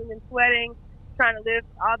and puffing and sweating, trying to lift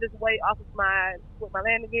all this weight off of my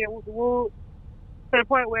landing gear, whoop, to the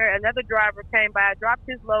point where another driver came by, dropped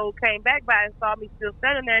his load, came back by and saw me still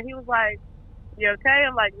standing there. And he was like, "You okay?"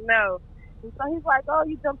 I'm like, "No." And so he's like, "Oh,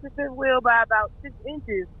 you jumped your fifth wheel by about 6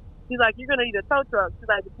 inches." He's like, "You're going to need a tow truck." She's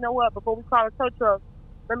like, "You know what? Before we call a tow truck,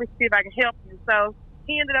 let me see if I can help you." So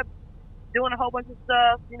he ended up doing a whole bunch of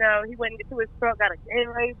stuff. You know, he went and to his truck, got a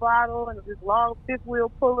Gatorade bottle and this long fifth wheel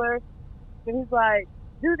puller. And he's like,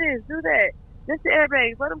 "Do this, do that. Just the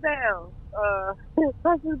airbags, let them down.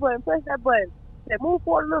 Press this button, press that button. Said, move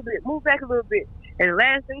forward a little bit, move back a little bit." And the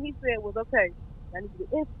last thing he said was, "Okay, I need you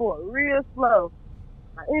to inch forward real slow."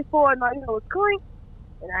 I inch forward, and it was clink,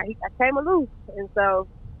 and I came loose. And so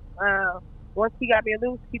once he got me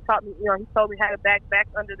loose, he taught me, he told me how to back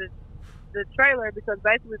under the trailer, because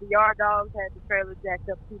basically the yard dogs had the trailer jacked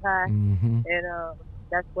up too high, and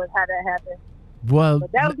that's how that happened. Well,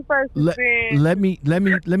 but that was the first experience. Let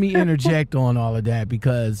me interject on all of that,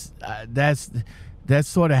 because that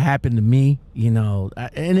sort of happened to me,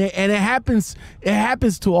 and it happens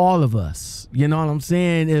to all of us. You know what I'm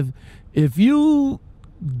saying? If you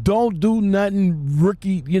don't do nothing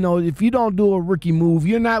rookie, if you don't do a rookie move,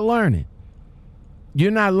 you're not learning.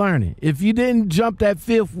 You're not learning. If you didn't jump that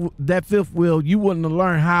fifth wheel, you wouldn't have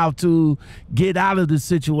learned how to get out of the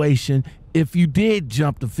situation. If you did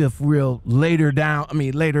jump the fifth wheel later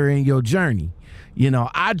in your journey.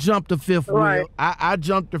 I jumped the fifth wheel. I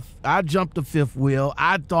jumped the fifth wheel.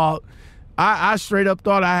 I straight up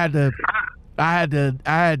thought I had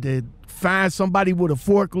to find somebody with a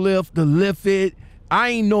forklift to lift it. I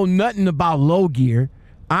ain't know nothing about low gear.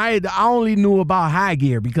 I only knew about high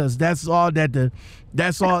gear, because that's all. I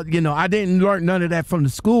didn't learn none of that from the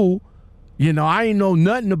school. I ain't know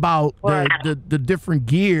nothing about the different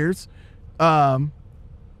gears. The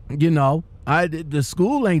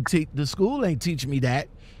school ain't teach me that.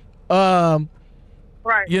 Right.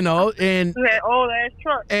 And you had old ass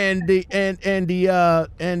trucks. And the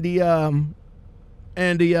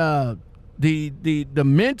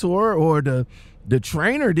mentor or the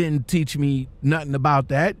trainer didn't teach me nothing about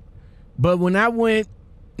that. But when I went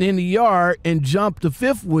in the yard and jumped the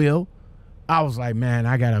fifth wheel, I was like, man,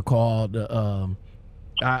 I gotta call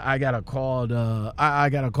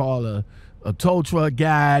a tow truck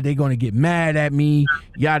guy. They're gonna get mad at me,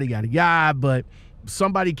 yada yada yada. But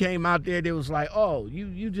somebody came out there, they was like, "Oh,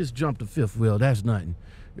 you just jumped the fifth wheel, that's nothing.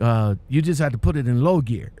 You just had to put it in low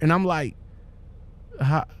gear." And I'm like,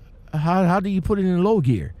 how do you put it in low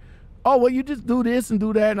gear? "Oh, well, you just do this and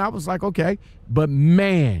do that." And I was like, okay. But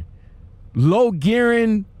man, low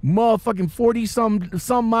gearing motherfucking 40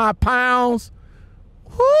 some odd pounds.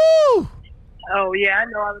 Whoo! Oh yeah, I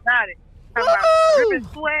know all about it. Talking about dripping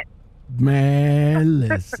sweat. Man,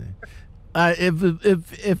 listen.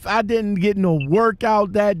 If I didn't get no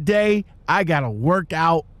workout that day, I got to work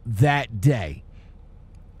out that day.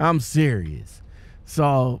 I'm serious.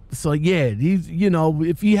 So yeah,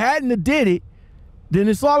 if you hadn't have did it, then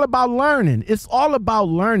it's all about learning. It's all about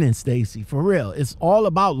learning, Stacy, for real. It's all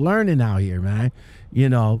about learning out here, man.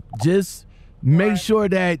 Just make sure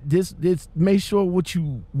that make sure what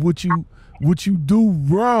you do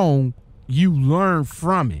wrong, you learn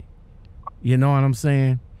from it. You know what I'm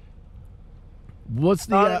saying? What's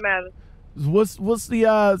the all that matters.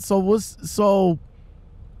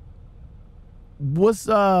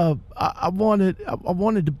 I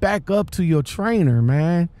wanted to back up to your trainer,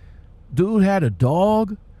 man. Dude had a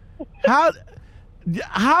dog. How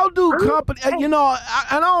do company?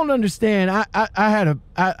 I don't understand.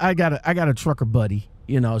 I got a trucker buddy.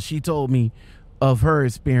 She told me of her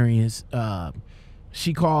experience.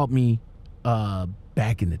 She called me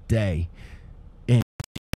back in the day, and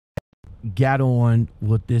got on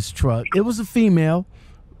with this truck. It was a female.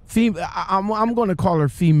 I'm going to call her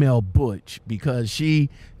female butch, because she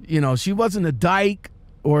wasn't a dyke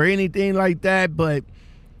or anything like that, but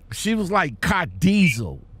she was like Cot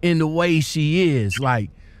Diesel in the way she is. Like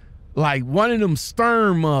like one of them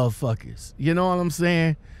stern motherfuckers. You know what I'm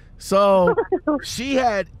saying? So she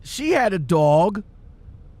had a dog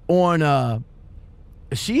on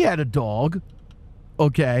she had a dog,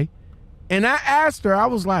 okay, and I asked her, I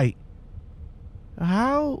was like,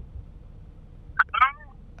 how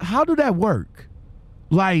do that work?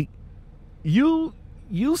 Like, you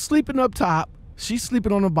sleeping up top, she's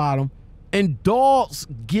sleeping on the bottom, and dogs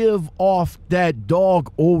give off that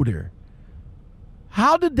dog odor.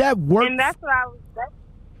 How did that work? And that's what I was.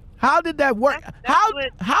 How did that work?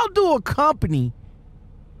 How do a company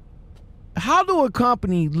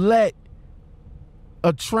let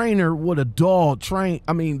a trainer with a dog train?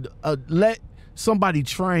 I mean, let somebody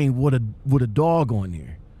train with a dog on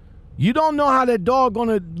there. You don't know how that dog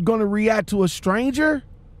gonna react to a stranger.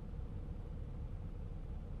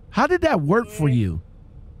 How did that work for you?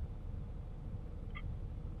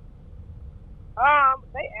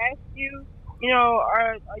 They ask you,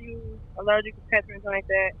 are you allergic to pets or anything like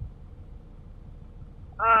that?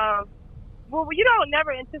 Well, you don't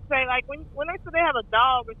never anticipate, like, when they say they have a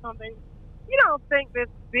dog or something, you don't think this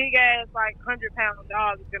big-ass, like, 100-pound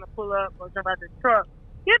dog is going to pull up or jump out the truck.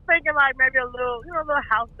 You're thinking, like, maybe a little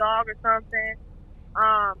house dog or something.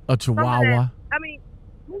 A chihuahua? Me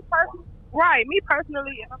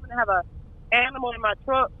personally, if I'm going to have an animal in my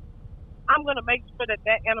truck, I'm going to make sure that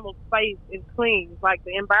animal's space is clean. Like,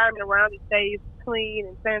 the environment around it stays clean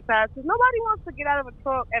and sanitized. Because nobody wants to get out of a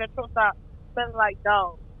truck at a truck stop smelling like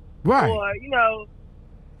dogs. Right.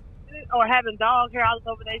 Or having dog hair all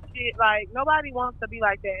over their shit. Like, nobody wants to be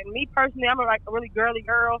like that. And me personally, I'm a really girly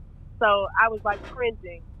girl, so I was like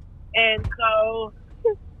cringing. And so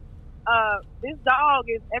this dog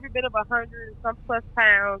is every bit of 100 and some plus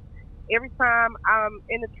pounds. Every time I'm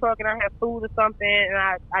in the truck and I have food or something and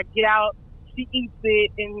I get out, she eats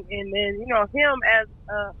it. And then, him as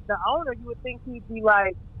the owner, you would think he'd be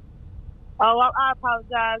like, oh, I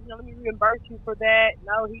apologize. Let me reimburse you for that.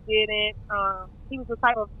 No, he didn't. He was the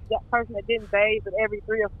type of person that didn't bathe, but every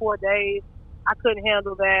 3 or 4 days, I couldn't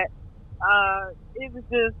handle that. It was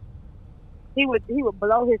just, he would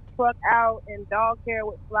blow his truck out, and dog hair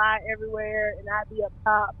would fly everywhere, and I'd be up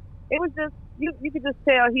top. It was just, you could just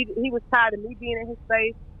tell he was tired of me being in his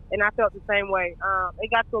space, and I felt the same way. It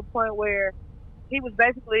got to a point where he was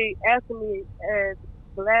basically asking me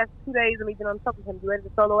the last 2 days of me being on the truck with him, you ready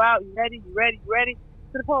to solo out? You ready? You ready? You ready?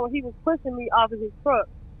 To the point where he was pushing me off of his truck.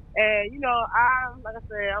 And, like I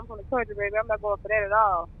said, I'm from the country, baby. I'm not going for that at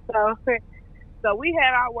all. So we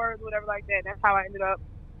had our words, whatever like that. That's how I ended up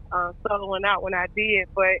soloing out when I did.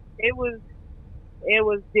 But it was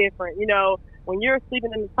different. When you're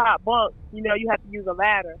sleeping in the top bunk, you have to use a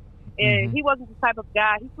ladder. And he wasn't the type of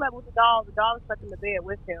guy. He slept with the dog. The dog slept in the bed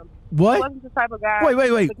with him. What? He wasn't the type of guy.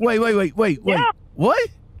 Wait. Yeah. What?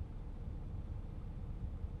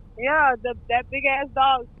 Yeah, that big ass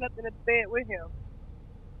dog slept in the bed with him.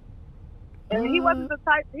 And he wasn't the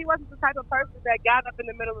type of person that got up in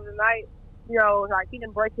the middle of the night, like he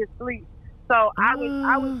didn't break his sleep. So I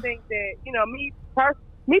would think that,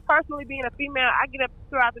 me personally being a female, I get up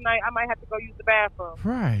throughout the night, I might have to go use the bathroom.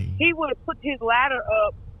 Right. He would put his ladder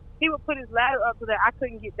up. He would put his ladder up so that I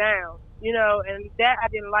couldn't get down, and that I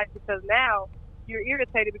didn't like because now you're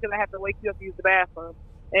irritated because I have to wake you up to use the bathroom.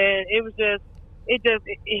 And it was just,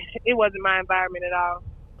 it wasn't my environment at all.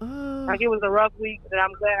 Like, it was a rough week, but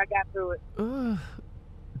I'm glad I got through it.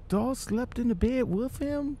 Dog slept in the bed with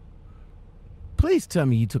him? Please tell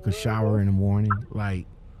me you took a shower in the morning. Like,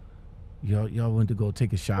 y'all went to go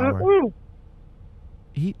take a shower. I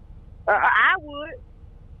would.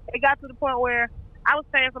 It got to the point where I was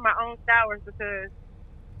paying for my own showers because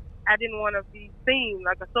I didn't want to be seen,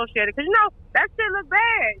 like, associated. Because, that shit look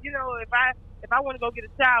bad. If I want to go get a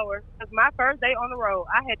shower, because my first day on the road,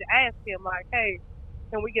 I had to ask him, like, hey,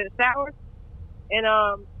 can we get a shower? And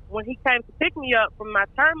when he came to pick me up from my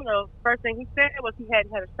terminal, first thing he said was he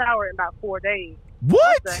hadn't had a shower in about 4 days.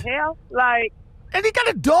 What? The hell? Like, and he got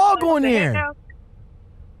a dog on there.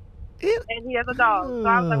 And he has a dog. So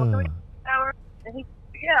I was like, well, can we get a shower? And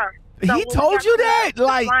So he told you that?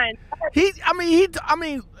 Like,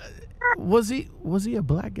 was he a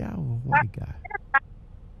black guy or a white guy?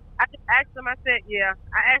 I just asked him, I said, yeah.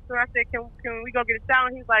 I asked him, I said, can we go get a shower?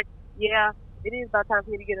 And he's like, yeah, it is about time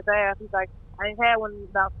for me to get a bath. He's like, I ain't had one in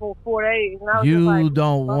about 4 days. And I was just like,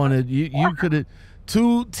 don't want to, you could have,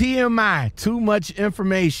 TMI, too much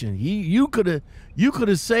information. You could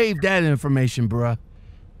have saved that information, bruh.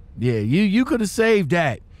 Yeah, you could have saved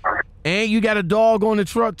that. And you got a dog on the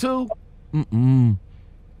truck too?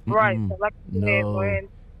 Right. So like I said, when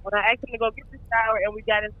I asked him to go get the shower and we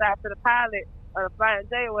got inside to the pilot or the flying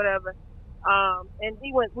J or whatever, And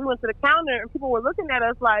we went to the counter, and people were looking at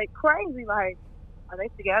us like crazy, like, are they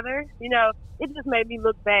together? You know, it just made me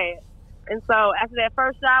look bad. And so after that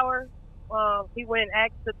first shower, he went and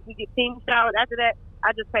asked if we get team showers. After that,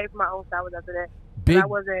 I just paid for my own showers after that. I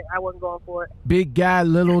wasn't going for it. Big guy,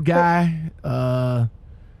 little guy,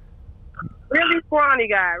 really scrawny,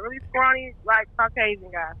 like Caucasian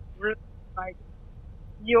guy. Really, like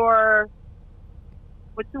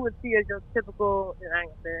what you would see as your typical. I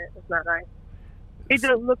ain't saying it. It's not nice. He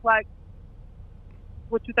just looked like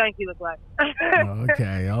what you think he looked like.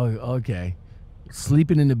 Okay.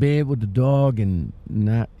 Sleeping in the bed with the dog and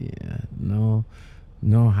no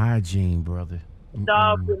hygiene, brother.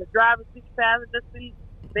 Dog in the driver's seat, passenger seat,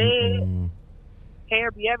 bed,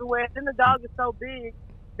 hair be everywhere. Then the dog is so big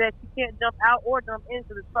that you can't jump out or jump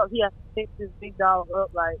into the truck. He has to pick this big dog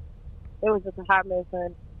up. Like, it was just a hot mess,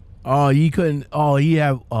 son. Oh, he couldn't. Oh, he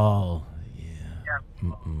have. Oh, yeah.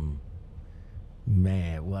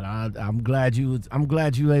 Man, well, I'm glad you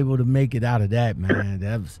were able to make it out of that, man.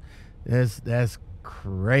 That's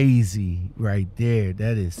crazy right there.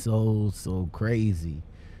 That is so crazy.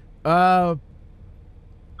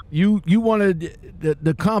 You wanted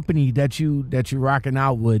the company that you rocking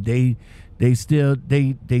out with. They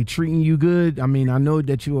treating you good. I mean, I know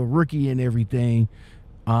that you're a rookie and everything.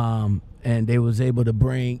 And they was able to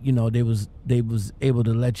bring, they was able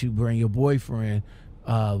to let you bring your boyfriend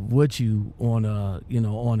with you on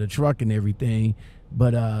on the truck and everything.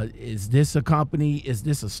 But is this a company? Is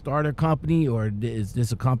this a starter company, or is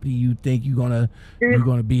this a company you think you're gonna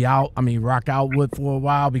be out? I mean, rock out with for a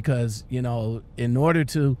while, because in order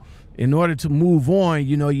to move on,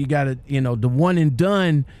 you gotta the one and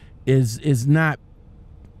done is not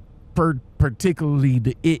particularly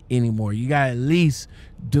the it anymore. You gotta at least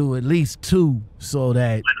do at least two, so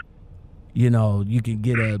that you can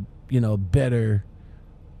get a better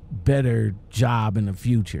job in the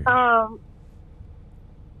future.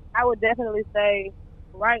 I would definitely say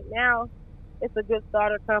right now it's a good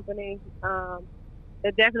starter company.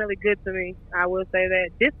 They're definitely good to me. I will say that.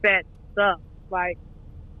 Dispatch sucks. Like,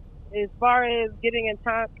 as far as getting in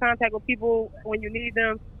contact with people when you need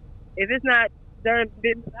them, if it's not during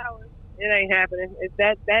business hours, it ain't happening.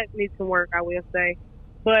 That needs some work, I will say.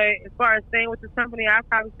 But as far as staying with this company, I'll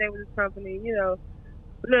probably stay with this company,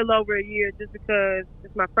 a little over a year, just because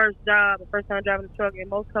it's my first job, the first time driving a truck, and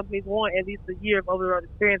most companies want at least a year of over-the-road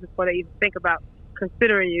experience before they even think about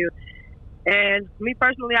considering you. And me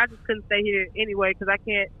personally, I just couldn't stay here anyway, because I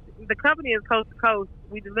can't. The company is coast to coast.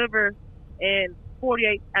 We deliver in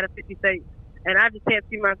 48 out of 50 states, and I just can't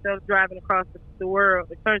see myself driving across the world,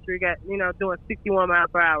 the country, doing 61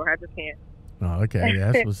 miles per hour. I just can't. Oh, okay,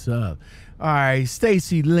 that's what's up. All right,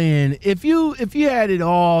 Stacy Lynn, if you had it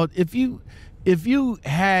all, if you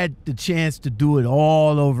had the chance to do it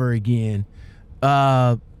all over again,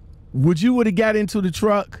 would you have got into the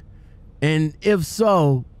truck? And if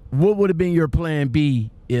so, what would have been your plan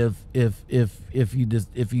B if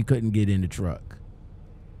you couldn't get in the truck?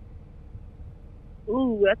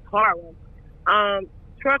 Ooh, that's a hard one.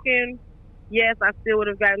 Trucking, yes, I still would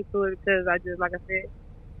have gotten to it, because I just, like I said,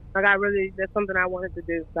 that's something I wanted to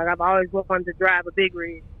do. Like, I've always wanted to drive a big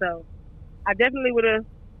rig, so I definitely would have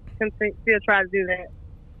still try to do that.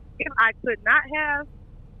 If I could not have,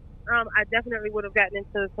 I definitely would have gotten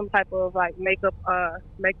into some type of like makeup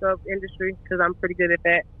industry, because I'm pretty good at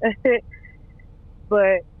that.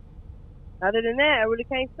 But other than that, I really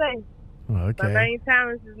can't say. Okay. My main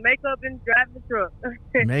talent is makeup and driving the truck.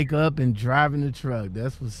 Makeup and driving the truck.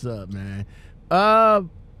 That's what's up, man.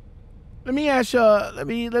 Let me ask you. Let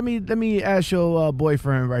me ask your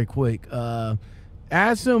boyfriend right quick.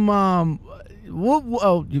 Ask him.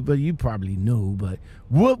 But you probably knew. But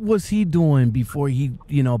what was he doing before he,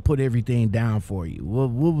 put everything down for you?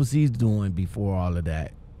 What was he doing before all of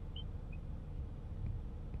that?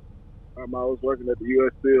 I was working at the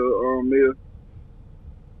U.S. Steel mill.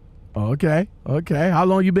 Okay. How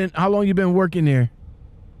long you been working there?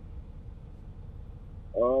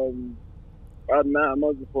 About 9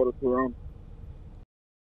 months before the corona.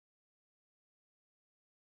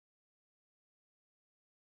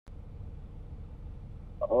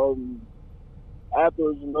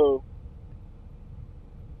 Afterwards,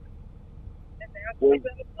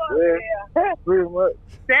 pretty much.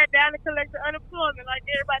 Sat down and collected unemployment like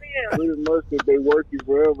everybody else. Pretty much, because they work you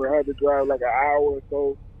forever. I had to drive like an hour or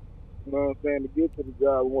so, you know what I'm saying, to get to the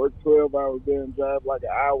job. Work 12 hours there and drive like an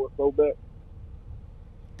hour or so back.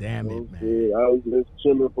 Damn it, man. Yeah, I was just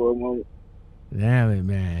chilling for a moment. Damn it,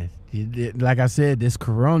 man. Like I said, this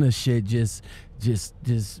corona shit just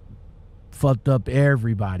fucked up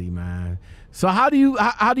everybody, man. So how do you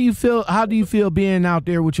feel being out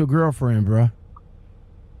there with your girlfriend, bro?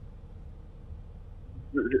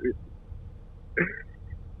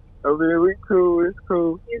 I mean, we cool. It's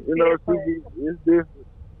cool. It's different.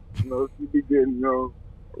 She be getting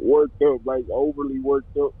worked up, like overly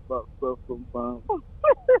worked up about stuff sometimes.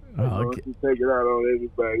 Okay. She take it out on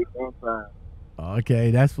everybody sometimes.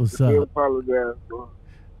 Okay, that's what's I up. apologize, bro.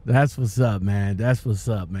 That's what's up, man. That's what's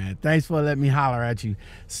up, man. Thanks for letting me holler at you.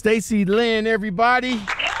 Stacy Lynn, everybody.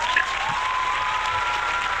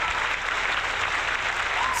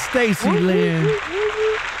 Stacy Lynn.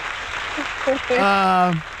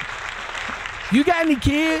 You got any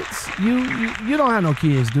kids? You don't have no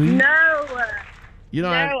kids, do you? No. You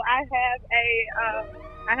don't No, I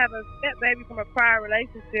have a step baby from a prior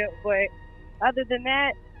relationship, but other than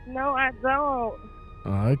that, no, I don't.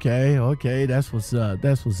 Okay, that's what's up.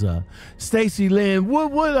 Stacy Lynn,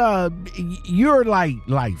 what you're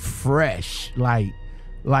like fresh, like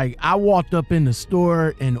I walked up in the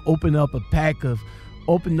store and opened up a pack of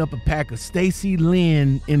Stacy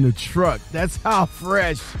Lynn in the truck. That's how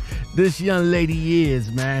fresh this young lady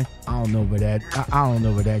is, man. I don't know where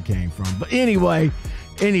that came from. But anyway,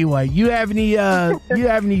 you have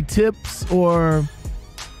any tips or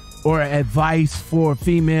advice for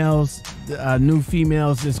females, new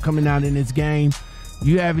females that's coming out in this game?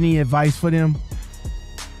 You have any advice for them?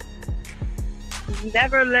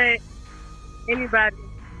 Never let anybody,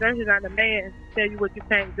 especially not a man, tell you what you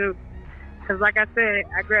can't do. Because like I said,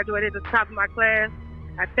 I graduated at the top of my class.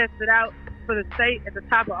 I tested out for the state at the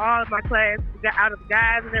top of all of my class, out of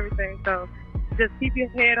guys and everything. So just keep your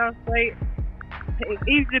head on straight. It's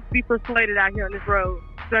easy to be persuaded out here on this road,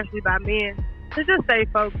 especially by men. So just stay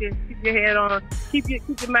focused. Keep your head on. Keep your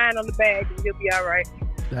mind on the bag, and you'll be all right.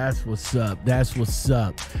 That's what's up.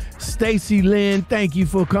 Stacy Lynn, thank you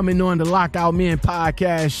for coming on the Lockoutmen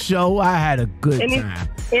Podcast show. I had a good time.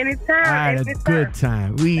 Anytime. I had a good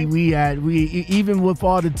time. We even with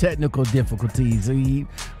all the technical difficulties,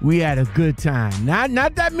 we had a good time.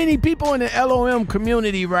 Not that many people in the LOM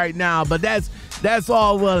community right now, but that's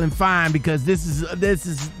all well and fine because this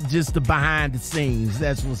is just the behind the scenes.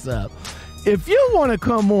 That's what's up. If you want to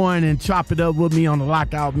come on and chop it up with me on the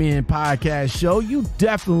Lockoutmen Podcast show, you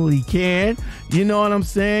definitely can. You know what I'm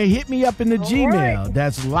saying? Hit me up in the Gmail. Right.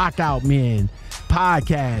 That's Lockoutmenpodcast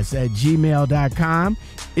 @gmail.com.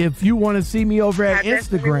 If you want to see me over at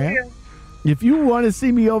Instagram,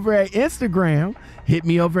 hit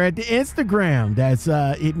me over at the Instagram. That's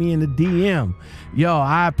hit me in the DM. Yo,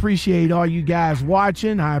 I appreciate all you guys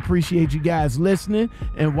watching. I appreciate you guys listening.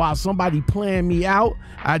 And while somebody playing me out,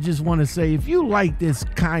 I just want to say, if you like this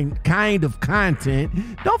kind of content,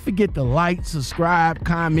 don't forget to like, subscribe,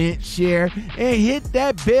 comment, share, and hit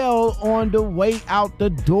that bell on the way out the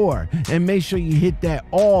door. And make sure you hit that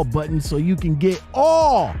all button so you can get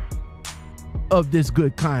all of this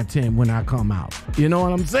good content when I come out. You know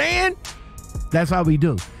what I'm saying? That's how we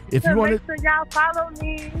do. If you want to, make sure y'all follow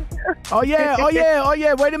me. Oh yeah.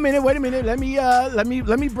 Wait a minute. Let me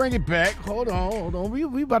bring it back. Hold on.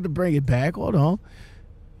 We about to bring it back. Hold on.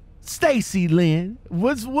 Stacy Lynn,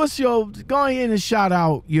 what's your? Go ahead and shout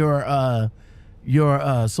out your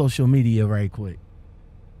social media right quick.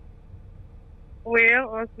 Well,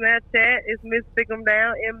 on Snapchat, it's Miss Pick'em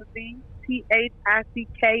Down,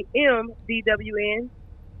 MCTHICKMDWN.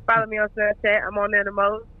 Follow me on Snapchat. I'm on there the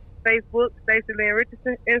most. Facebook, Stacy Lynn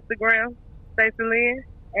Richardson. Instagram, Stacy Lynn.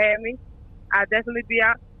 Add me. I'll definitely be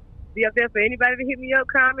up there for anybody to hit me up,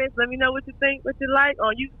 comments. Let me know what you think, what you like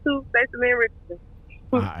on YouTube, Stacy Lynn Richardson.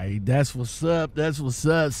 All right, that's what's up.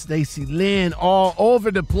 Stacy Lynn, all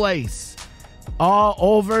over the place. All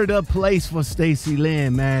over the place for Stacy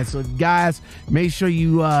Lynn, man. So guys, make sure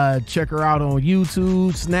you check her out on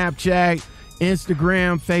YouTube, Snapchat,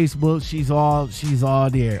 Instagram, Facebook. She's all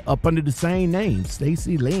there, up under the same name,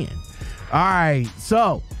 Stacy Lynn. All right.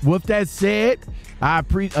 So with that said, I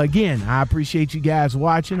appreciate you guys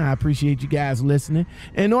watching. I appreciate you guys listening.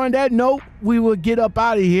 And on that note, we will get up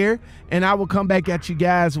out of here, and I will come back at you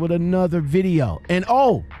guys with another video. And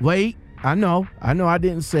oh, wait, I know I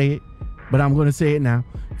didn't say it, but I'm going to say it now.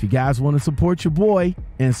 If you guys want to support your boy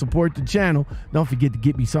and support the channel, don't forget to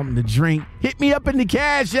get me something to drink. Hit me up in the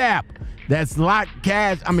Cash App. That's $,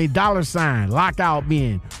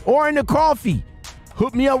 Lockoutmen. Or in the coffee.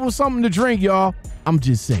 Hook me up with something to drink, y'all. I'm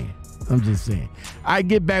just saying. I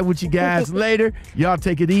get back with you guys later. Y'all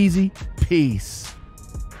take it easy. Peace.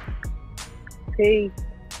 Peace.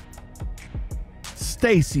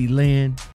 Stacy Lynn.